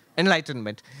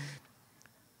 enlightenment.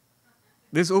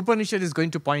 This Upanishad is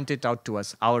going to point it out to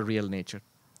us, our real nature.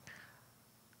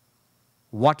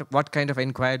 What kind of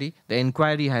inquiry? The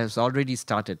inquiry has already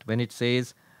started when it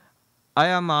says,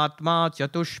 Ayam Atma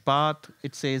Chatushpat.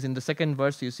 It says in the second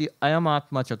verse, you see, Ayam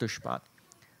Atma Chatushpat.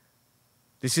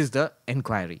 This is the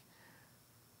inquiry,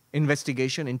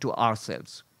 investigation into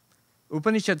ourselves.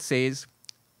 Upanishad says,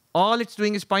 all it's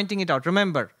doing is pointing it out.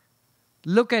 Remember,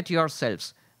 look at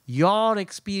yourselves. Your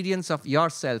experience of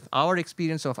yourself, our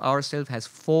experience of ourself has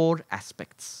four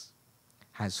aspects.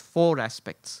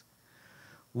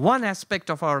 One aspect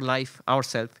of our life,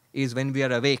 ourself, is when we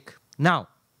are awake. Now,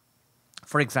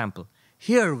 for example,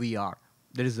 here we are.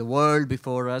 There is a world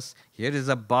before us. Here is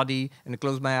a body. And I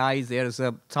close my eyes. There is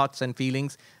thoughts and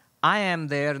feelings. I am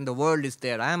there and the world is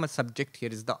there. I am a subject. Here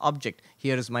is the object.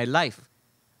 Here is my life.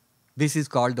 This is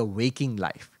called the waking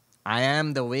life. I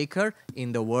am the waker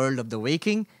in the world of the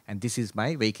waking, and this is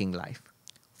my waking life.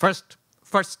 First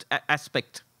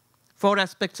aspect. Four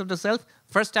aspects of the self.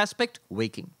 First aspect,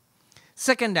 waking.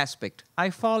 Second aspect,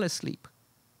 I fall asleep.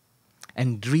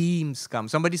 And dreams come.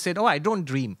 Somebody said, I don't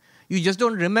dream. You just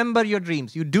don't remember your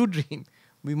dreams. You do dream.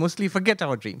 We mostly forget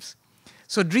our dreams.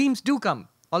 So dreams do come.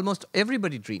 Almost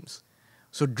everybody dreams.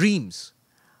 So dreams.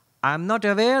 I'm not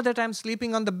aware that I'm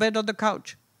sleeping on the bed or the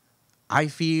couch. I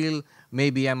feel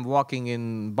maybe I'm walking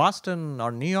in Boston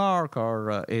or New York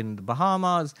or in the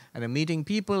Bahamas and I'm meeting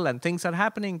people and things are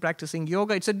happening, practicing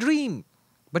yoga. It's a dream.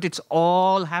 But it's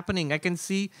all happening. I can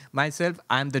see myself.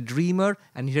 I'm the dreamer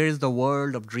and here is the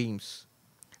world of dreams.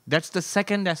 That's the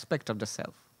second aspect of the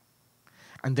self.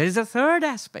 And there is a third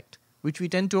aspect which we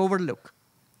tend to overlook.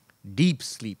 Deep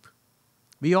sleep.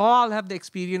 We all have the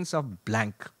experience of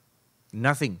blank.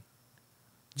 Nothing.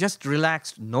 Just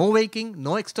relaxed. No waking,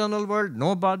 no external world,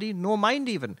 no body, no mind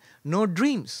even. No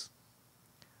dreams.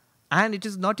 And it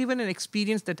is not even an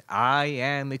experience that I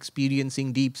am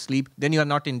experiencing deep sleep. Then you are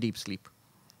not in deep sleep.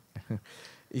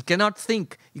 You cannot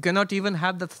think. You cannot even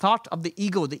have the thought of the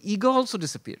ego. The ego also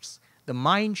disappears. The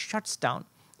mind shuts down.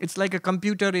 It's like a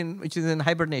computer which is in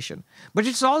hibernation. But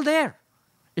it's all there.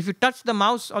 If you touch the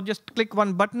mouse or just click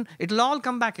one button, it'll all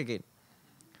come back again.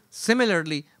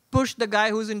 Similarly, push the guy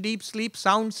who's in deep sleep,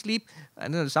 sound sleep.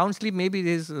 Sound sleep maybe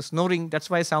is snoring. That's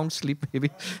why sound sleep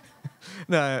maybe.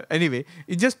 No, anyway,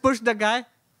 you just push the guy.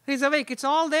 He's awake. It's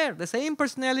all there. The same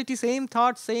personality, same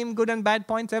thoughts, same good and bad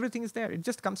points. Everything is there. It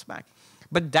just comes back.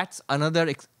 But that's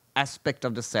another aspect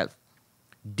of the self.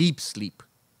 Deep sleep.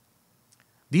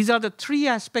 These are the three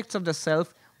aspects of the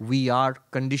self. We are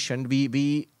conditioned.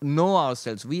 We know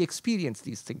ourselves. We experience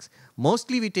these things.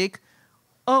 Mostly we take,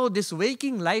 this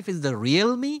waking life is the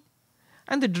real me.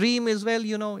 And the dream is,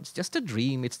 it's just a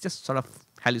dream. It's just sort of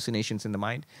hallucinations in the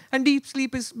mind. And deep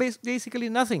sleep is basically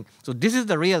nothing. So this is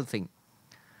the real thing.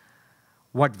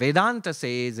 What Vedanta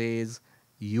says is,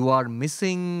 you are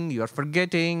missing, you are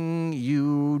forgetting,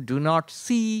 you do not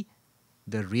see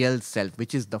the real self,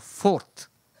 which is the fourth.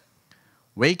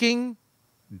 Waking,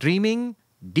 dreaming,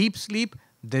 deep sleep,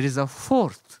 there is a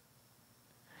fourth.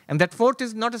 And that fourth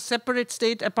is not a separate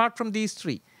state apart from these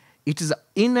three. It is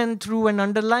in and through and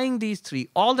underlying these three,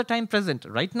 all the time present,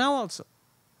 right now also.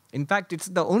 In fact, it's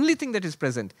the only thing that is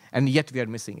present, and yet we are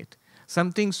missing it.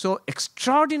 Something so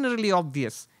extraordinarily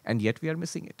obvious and yet we are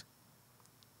missing it.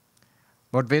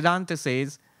 What Vedanta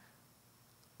says,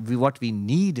 what we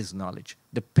need is knowledge.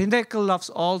 The pinnacle of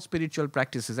all spiritual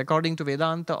practices, according to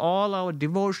Vedanta, all our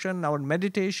devotion, our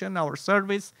meditation, our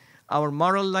service, our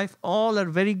moral life, all are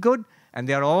very good, and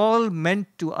they are all meant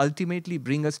to ultimately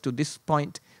bring us to this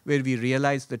point where we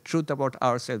realize the truth about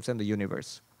ourselves and the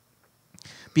universe.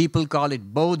 People call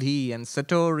it bodhi and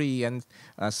satori and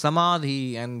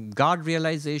samadhi and God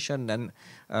realization,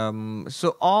 and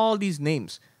so all these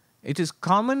names. It is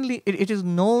commonly, it is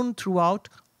known throughout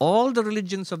all the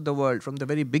religions of the world from the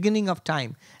very beginning of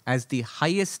time as the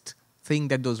highest thing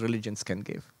that those religions can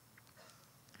give.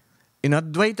 In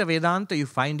Advaita Vedanta, you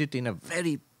find it in a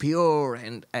very pure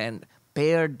and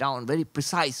pared down, very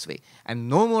precise way, and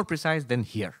no more precise than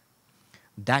here.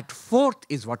 That fourth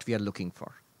is what we are looking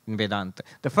for in Vedanta.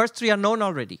 The first three are known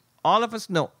already. All of us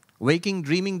know. Waking,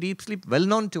 dreaming, deep sleep, well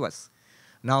known to us.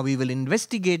 Now we will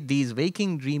investigate these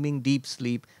waking, dreaming, deep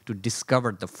sleep to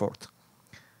discover the fourth.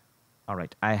 All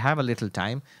right, I have a little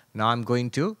time. Now I'm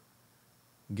going to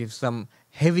give some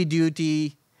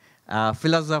heavy-duty,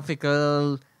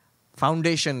 philosophical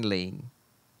foundation laying.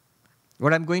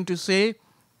 What I'm going to say,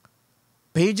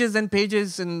 pages and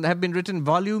pages have been written,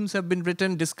 volumes have been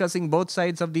written discussing both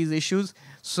sides of these issues.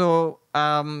 So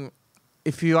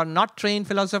if you are not trained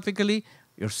philosophically,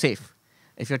 you're safe.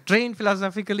 If you're trained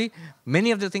philosophically,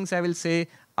 many of the things I will say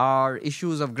are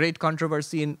issues of great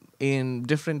controversy in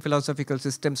different philosophical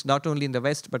systems, not only in the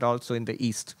West, but also in the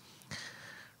East.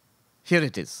 Here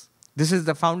it is. This is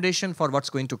the foundation for what's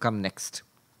going to come next.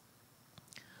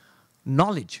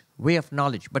 Knowledge, way of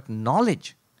knowledge. But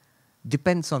knowledge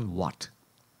depends on what?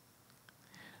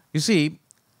 You see,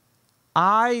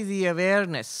 the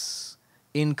awareness,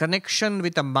 in connection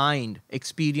with the mind,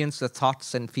 experience the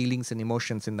thoughts and feelings and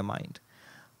emotions in the mind.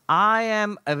 I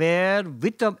am aware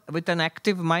with an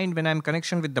active mind when I'm in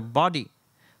connection with the body.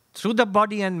 Through the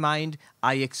body and mind,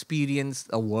 I experience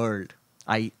the world.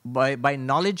 By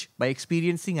knowledge, by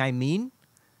experiencing, I mean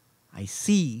I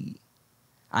see,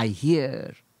 I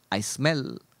hear, I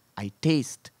smell, I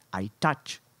taste, I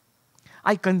touch.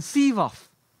 I conceive of,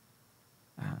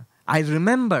 I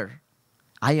remember,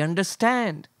 I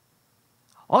understand.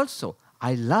 Also,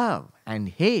 I love and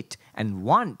hate and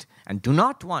want and do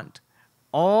not want.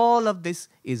 All of this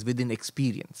is within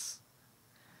experience.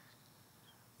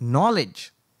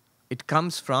 Knowledge, it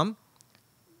comes from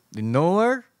the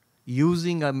knower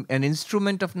using an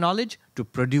instrument of knowledge to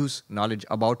produce knowledge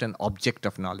about an object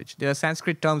of knowledge. There are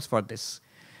Sanskrit terms for this.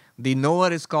 The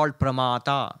knower is called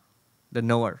pramata, the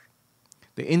knower.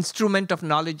 The instrument of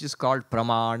knowledge is called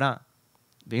pramana.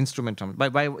 The instrument of,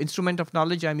 by instrument of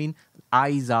knowledge, I mean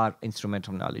eyes are instrument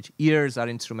of knowledge, ears are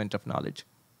instrument of knowledge,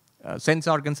 sense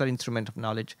organs are instrument of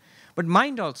knowledge. But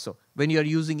mind also, when you are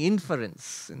using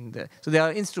inference, so they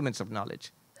are instruments of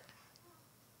knowledge.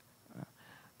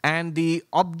 And the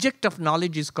object of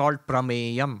knowledge is called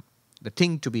prameyam, the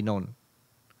thing to be known.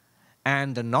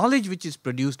 And the knowledge which is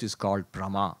produced is called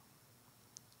prama.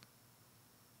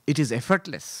 It is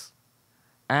effortless.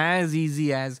 As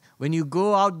easy as when you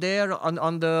go out there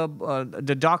on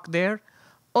the dock there,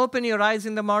 open your eyes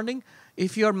in the morning.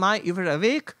 If you're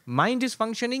awake, mind is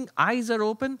functioning, eyes are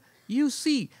open, you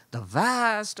see the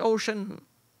vast ocean,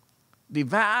 the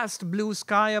vast blue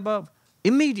sky above.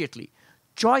 Immediately,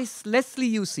 choicelessly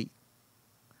you see.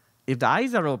 If the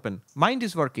eyes are open, mind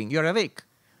is working, you're awake,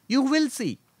 you will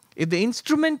see. If the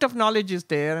instrument of knowledge is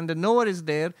there and the knower is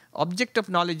there, object of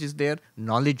knowledge is there,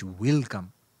 knowledge will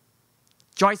come.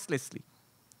 Choicelessly.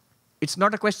 It's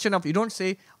not a question of, you don't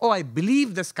say, oh, I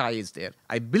believe the sky is there.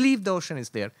 I believe the ocean is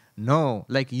there. No,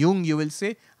 like Jung, you will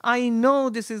say, I know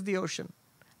this is the ocean.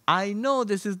 I know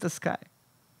this is the sky.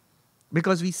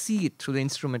 Because we see it through the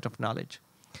instrument of knowledge.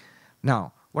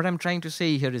 Now, what I'm trying to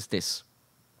say here is this.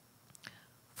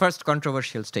 First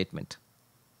controversial statement.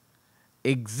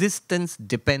 Existence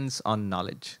depends on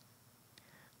knowledge.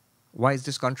 Why is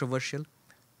this controversial?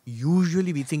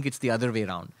 Usually we think it's the other way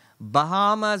around.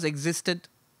 Bahamas existed.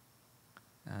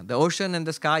 The ocean and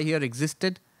the sky here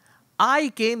existed. I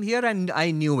came here and I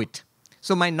knew it.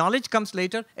 So my knowledge comes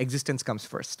later, existence comes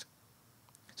first.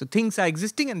 So things are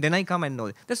existing and then I come and know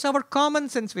it. That's our common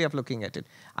sense way of looking at it.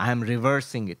 I am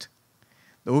reversing it.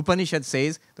 The Upanishad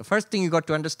says, the first thing you got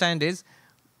to understand is,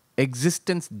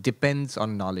 existence depends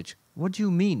on knowledge. What do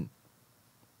you mean?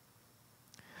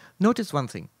 Notice one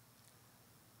thing.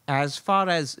 As far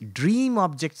as dream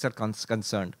objects are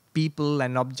concerned, people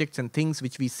and objects and things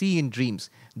which we see in dreams,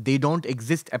 they don't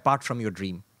exist apart from your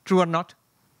dream. True or not?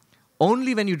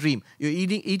 Only when you dream. You're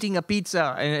eating a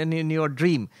pizza in your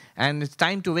dream, and it's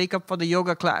time to wake up for the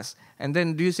yoga class. And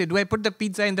then do you say, do I put the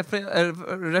pizza in the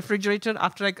refrigerator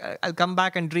after I'll come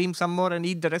back and dream some more and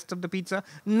eat the rest of the pizza?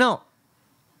 No.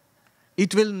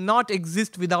 It will not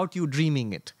exist without you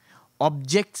dreaming it.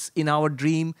 Objects in our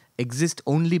dream exist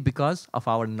only because of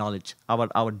our knowledge,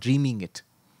 our dreaming it.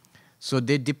 So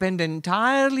they depend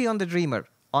entirely on the dreamer,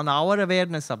 on our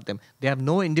awareness of them. They have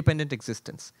no independent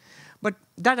existence. But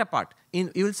that apart, you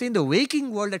will say in the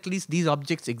waking world, at least these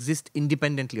objects exist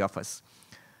independently of us.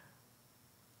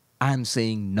 I am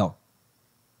saying no.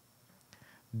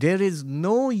 There is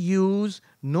no use,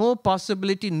 no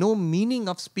possibility, no meaning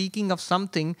of speaking of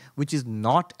something which is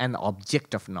not an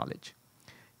object of knowledge.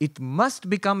 It must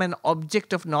become an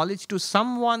object of knowledge to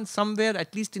someone, somewhere,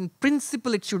 at least in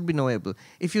principle it should be knowable.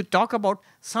 If you talk about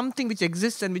something which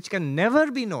exists and which can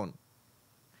never be known,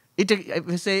 if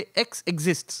you say X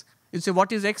exists, you say,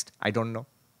 what is X? I don't know.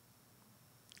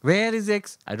 Where is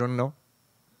X? I don't know.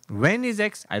 When is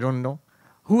X? I don't know.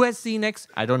 Who has seen X?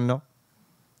 I don't know.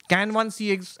 Can one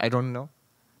see X? I don't know.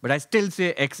 But I still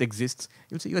say X exists.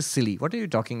 You'll say, you're silly. What are you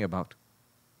talking about?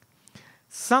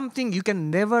 Something you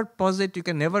can never posit, you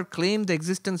can never claim the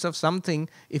existence of something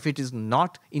if it is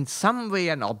not in some way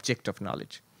an object of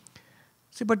knowledge.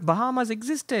 Say, but Bahamas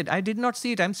existed. I did not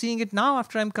see it. I'm seeing it now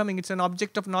after I'm coming. It's an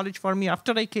object of knowledge for me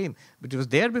after I came. But it was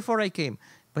there before I came.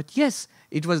 But yes,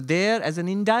 it was there as an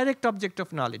indirect object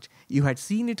of knowledge. You had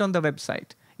seen it on the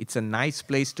website. It's a nice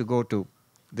place to go to,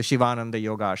 the Shivananda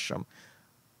Yoga Ashram.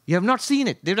 You have not seen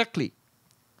it directly,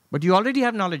 but you already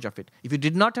have knowledge of it. If you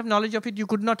did not have knowledge of it, you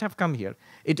could not have come here.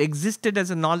 It existed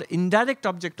as an indirect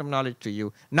object of knowledge to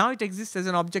you. Now it exists as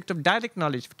an object of direct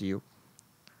knowledge to you.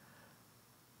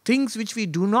 Things which we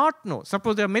do not know.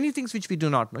 Suppose there are many things which we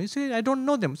do not know. You say, I don't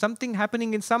know them. Something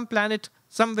happening in some planet,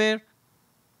 somewhere.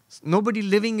 Nobody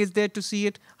living is there to see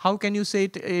it. How can you say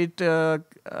it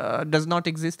does not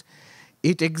exist?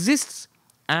 It exists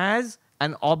as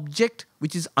an object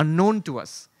which is unknown to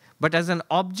us. But as an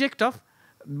object of,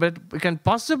 but it can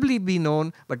possibly be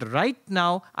known, but right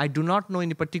now I do not know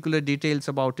any particular details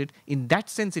about it. In that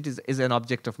sense, it is an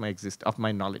object of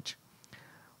my knowledge.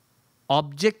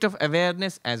 Object of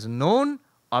awareness as known,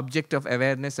 object of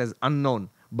awareness as unknown.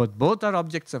 But both are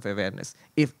objects of awareness.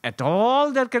 If at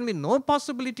all there can be no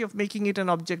possibility of making it an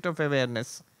object of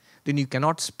awareness, then you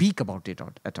cannot speak about it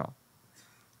at all.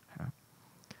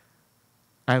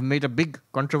 I have made a big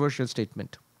controversial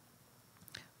statement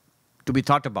to be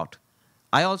thought about.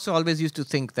 I also always used to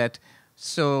think that,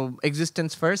 so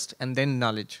existence first and then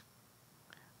knowledge.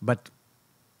 But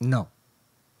no.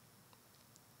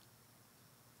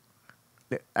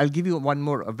 I'll give you one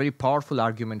more, a very powerful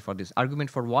argument for this. Argument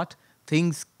for what?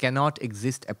 Things cannot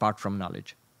exist apart from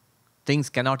knowledge. Things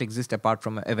cannot exist apart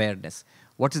from awareness.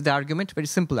 What is the argument? Very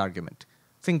simple argument.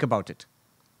 Think about it.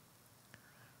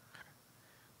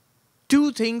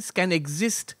 Two things can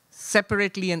exist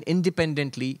separately and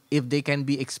independently if they can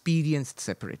be experienced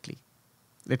separately.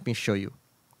 Let me show you.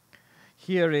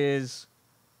 Here is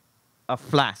a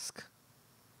flask,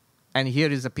 and here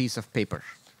is a piece of paper.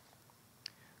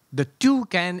 The two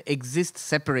can exist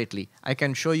separately. I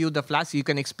can show you the flask. You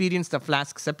can experience the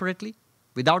flask separately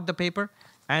without the paper,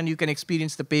 and you can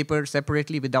experience the paper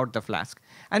separately without the flask.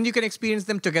 And you can experience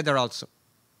them together also.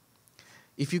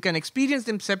 If you can experience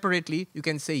them separately, you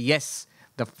can say, yes,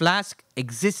 the flask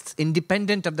exists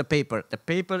independent of the paper. The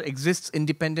paper exists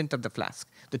independent of the flask.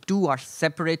 The two are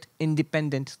separate,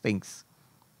 independent things.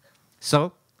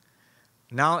 So,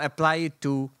 now apply it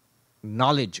to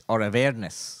knowledge or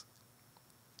awareness.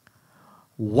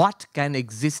 What can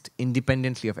exist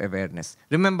independently of awareness?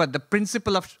 Remember, the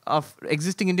principle of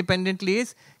existing independently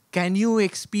is, can you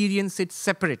experience it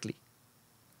separately?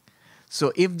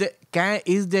 So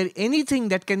is there anything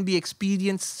that can be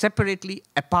experienced separately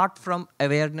apart from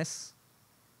awareness?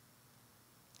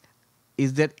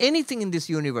 Is there anything in this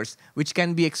universe which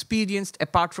can be experienced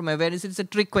apart from awareness? It's a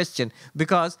trick question,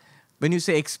 because when you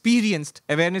say experienced,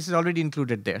 awareness is already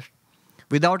included there.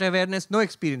 Without awareness, no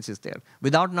experience is there.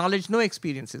 Without knowledge, no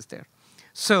experience is there.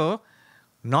 So,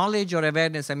 knowledge or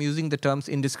awareness, I'm using the terms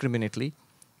indiscriminately.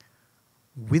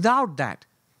 Without that,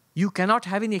 you cannot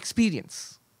have any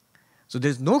experience. So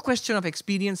there's no question of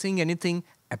experiencing anything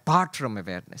apart from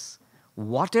awareness.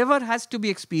 Whatever has to be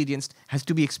experienced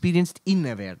in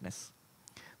awareness.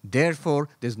 Therefore,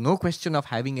 there's no question of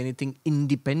having anything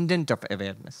independent of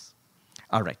awareness.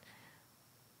 All right.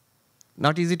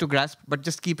 Not easy to grasp, but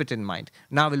just keep it in mind.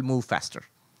 Now we'll move faster.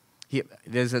 Here,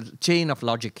 there's a chain of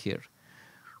logic here.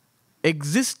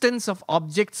 Existence of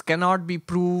objects cannot be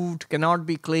proved, cannot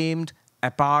be claimed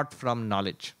apart from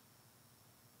knowledge.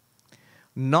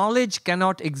 knowledge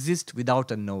cannot exist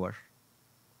without a knower.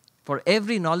 For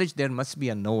every knowledge, there must be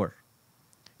a knower.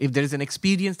 If there is an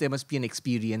experience, there must be an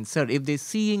experiencer. If there is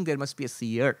seeing, there must be a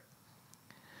seer.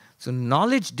 So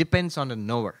knowledge depends on a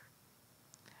knower.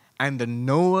 And the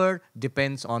knower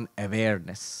depends on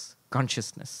awareness,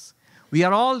 consciousness. We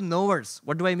are all knowers.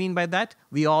 What do I mean by that?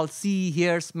 We all see,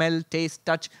 hear, smell, taste,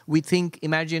 touch. We think,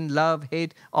 imagine, love,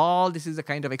 hate. All this is a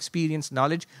kind of experience,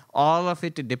 knowledge. All of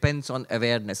it depends on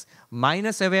awareness.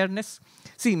 Minus awareness,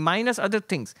 see, minus other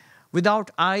things.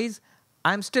 Without eyes,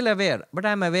 I'm still aware, but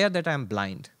I'm aware that I'm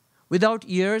blind. Without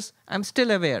ears, I'm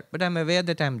still aware, but I'm aware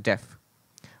that I'm deaf.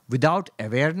 Without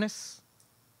awareness,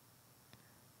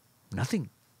 nothing.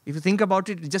 If you think about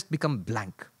it, it just becomes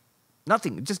blank.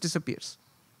 Nothing, it just disappears.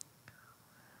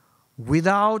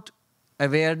 Without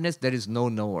awareness, there is no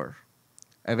knower.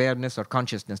 Awareness or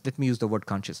consciousness. Let me use the word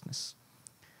consciousness.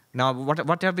 Now,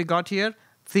 what have we got here?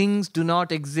 Things do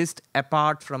not exist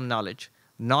apart from knowledge.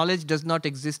 Knowledge does not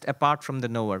exist apart from the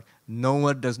knower.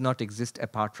 Knower does not exist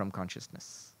apart from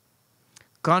consciousness.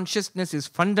 Consciousness is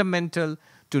fundamental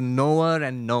to knower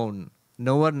and known.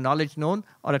 Knower, knowledge, known,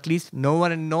 or at least knower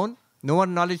and known. Knower,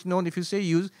 knowledge, known, if you say,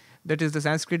 use, that is the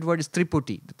Sanskrit word is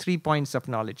triputi, the 3 points of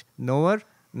knowledge. Knower,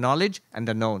 knowledge, and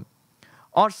the known.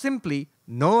 Or simply,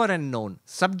 knower and known,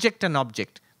 subject and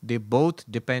object, they both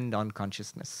depend on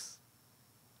consciousness.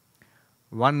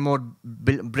 One more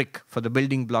brick for the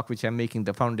building block which I'm making,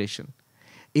 the foundation.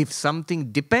 If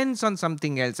something depends on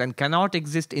something else and cannot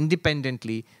exist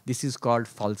independently, this is called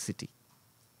falsity.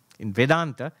 In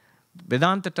Vedanta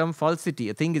term falsity,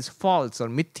 a thing is false or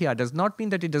mithya, does not mean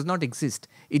that it does not exist.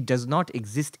 It does not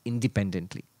exist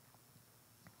independently.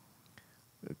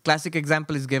 Classic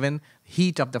example is given,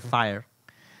 heat of the fire.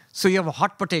 So you have a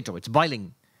hot potato, it's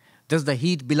boiling. Does the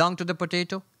heat belong to the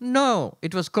potato? No,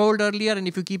 it was cold earlier, and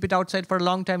if you keep it outside for a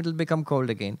long time, it will become cold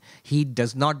again. Heat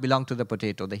does not belong to the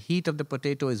potato. The heat of the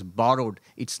potato is borrowed.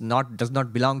 Does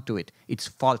not belong to it. It's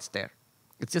false there.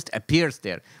 It just appears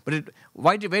there. But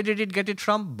where did it get it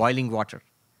from? Boiling water.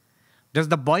 Does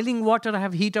the boiling water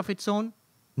have heat of its own?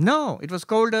 No, it was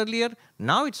cold earlier.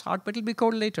 Now it's hot, but it will be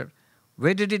cold later.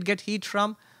 Where did it get heat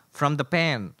from? From the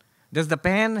pan. Does the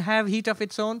pan have heat of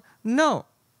its own? No,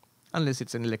 unless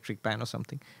it's an electric pan or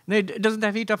something. No, it doesn't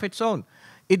have heat of its own.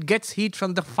 It gets heat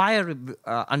from the fire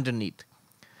underneath.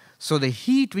 So the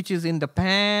heat which is in the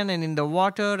pan and in the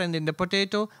water and in the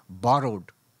potato,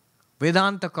 borrowed.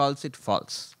 Vedanta calls it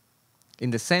false,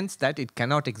 in the sense that it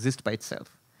cannot exist by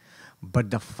itself.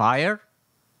 But the fire,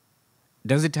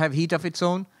 does it have heat of its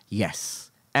own?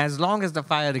 Yes. As long as the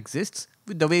fire exists,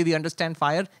 with the way we understand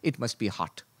fire, it must be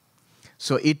hot.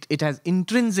 So it has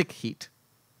intrinsic heat.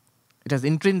 It has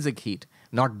intrinsic heat,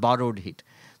 not borrowed heat.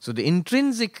 So the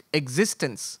intrinsic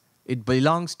existence, it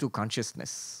belongs to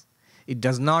consciousness. It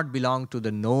does not belong to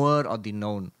the knower or the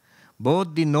known.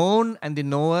 Both the known and the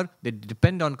knower, they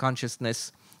depend on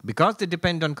consciousness. Because they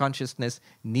depend on consciousness,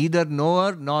 neither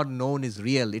knower nor known is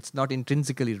real. It's not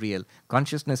intrinsically real.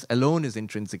 Consciousness alone is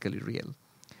intrinsically real.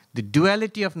 The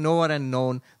duality of knower and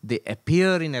known, they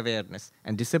appear in awareness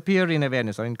and disappear in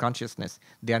awareness or in consciousness.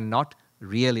 They are not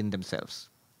real in themselves.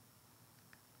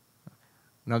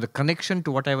 Now the connection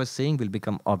to what I was saying will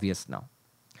become obvious now.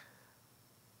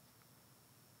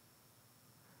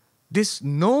 This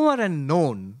knower and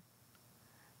known,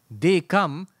 they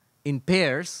come in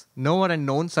pairs, knower and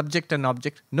known, subject and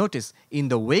object. Notice, in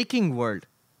the waking world,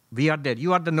 we are there.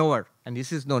 You are the knower, and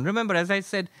this is known. Remember, as I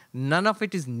said, none of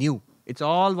it is new. It's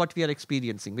all what we are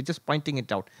experiencing. We're just pointing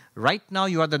it out. Right now,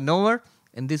 you are the knower,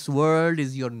 and this world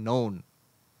is your known.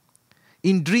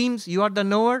 In dreams, you are the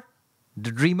knower,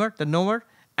 the dreamer, the knower,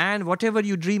 and whatever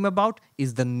you dream about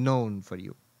is the known for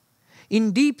you.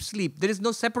 In deep sleep, there is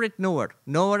no separate knower.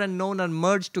 Knower and known are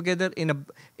merged together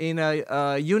in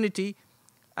a unity,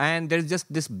 and there is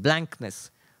just this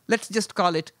blankness. Let's just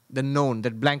call it the known,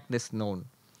 that blankness known.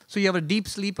 So you have a deep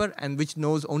sleeper and which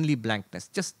knows only blankness,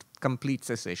 just complete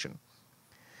cessation.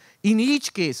 In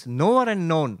each case, knower and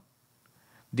known,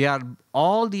 they are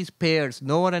all these pairs,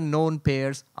 knower and known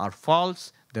pairs are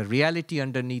false. The reality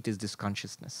underneath is this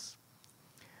consciousness.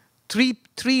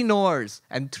 Three knowers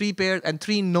and three pairs and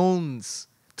three knowns.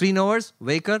 Three knowers,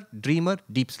 waker, dreamer,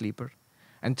 deep sleeper.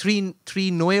 And three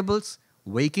knowables,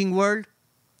 waking world,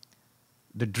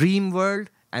 the dream world,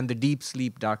 and the deep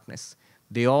sleep darkness.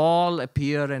 They all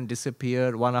appear and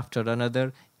disappear one after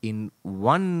another in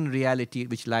one reality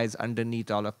which lies underneath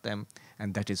all of them,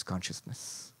 and that is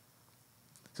consciousness.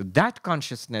 So that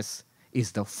consciousness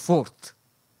is the fourth.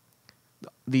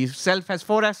 The self has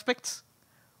 4 aspects.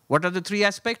 What are the 3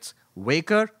 aspects?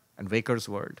 Waker and waker's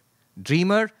world.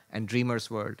 Dreamer and dreamer's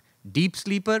world. Deep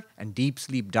sleeper and deep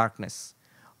sleep darkness.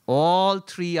 All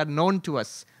three are known to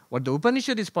us. What the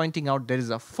Upanishad is pointing out, there is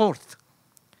a fourth.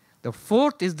 The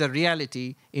fourth is the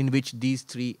reality in which these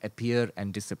three appear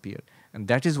and disappear. And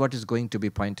that is what is going to be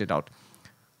pointed out.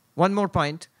 One more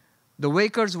point. The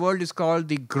waker's world is called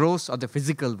the gross or the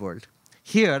physical world.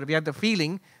 Here we have the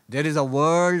feeling there is a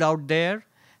world out there,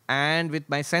 and with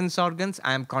my sense organs,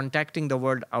 I am contacting the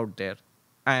world out there.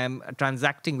 I am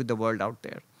transacting with the world out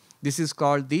there. This is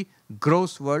called the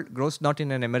gross world. Gross not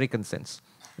in an American sense.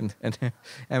 And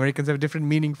Americans have different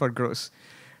meaning for gross.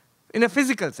 In a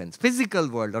physical sense, physical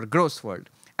world or gross world.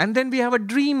 And then we have a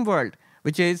dream world,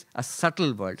 which is a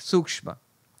subtle world, sukshma.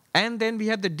 And then we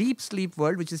have the deep sleep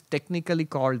world, which is technically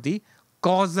called the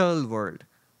causal world,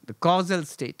 the causal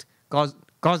state.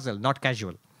 Causal, not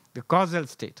casual. The causal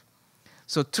state.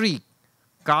 So three,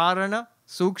 karana,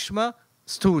 sukshma,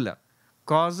 sthula.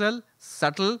 Causal,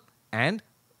 subtle, and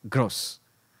gross.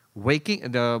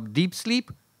 Waking, the deep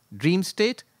sleep, dream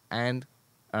state, and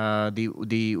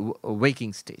the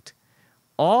waking state.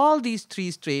 All these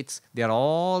three states, they are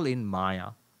all in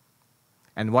Maya.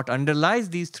 And what underlies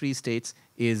these three states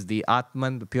is the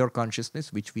Atman, the pure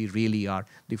consciousness, which we really are,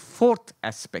 the fourth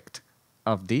aspect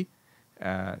of the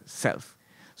self.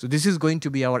 So this is going to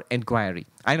be our inquiry.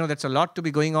 I know that's a lot to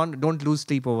be going on. Don't lose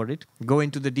sleep over it. Go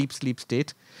into the deep sleep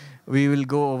state. We will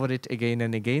go over it again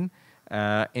and again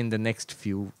in the next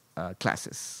few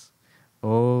classes.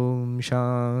 Om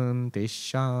Shanti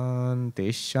Shanti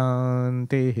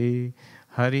Shanti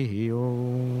Hari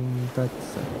Om Tat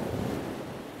Sat.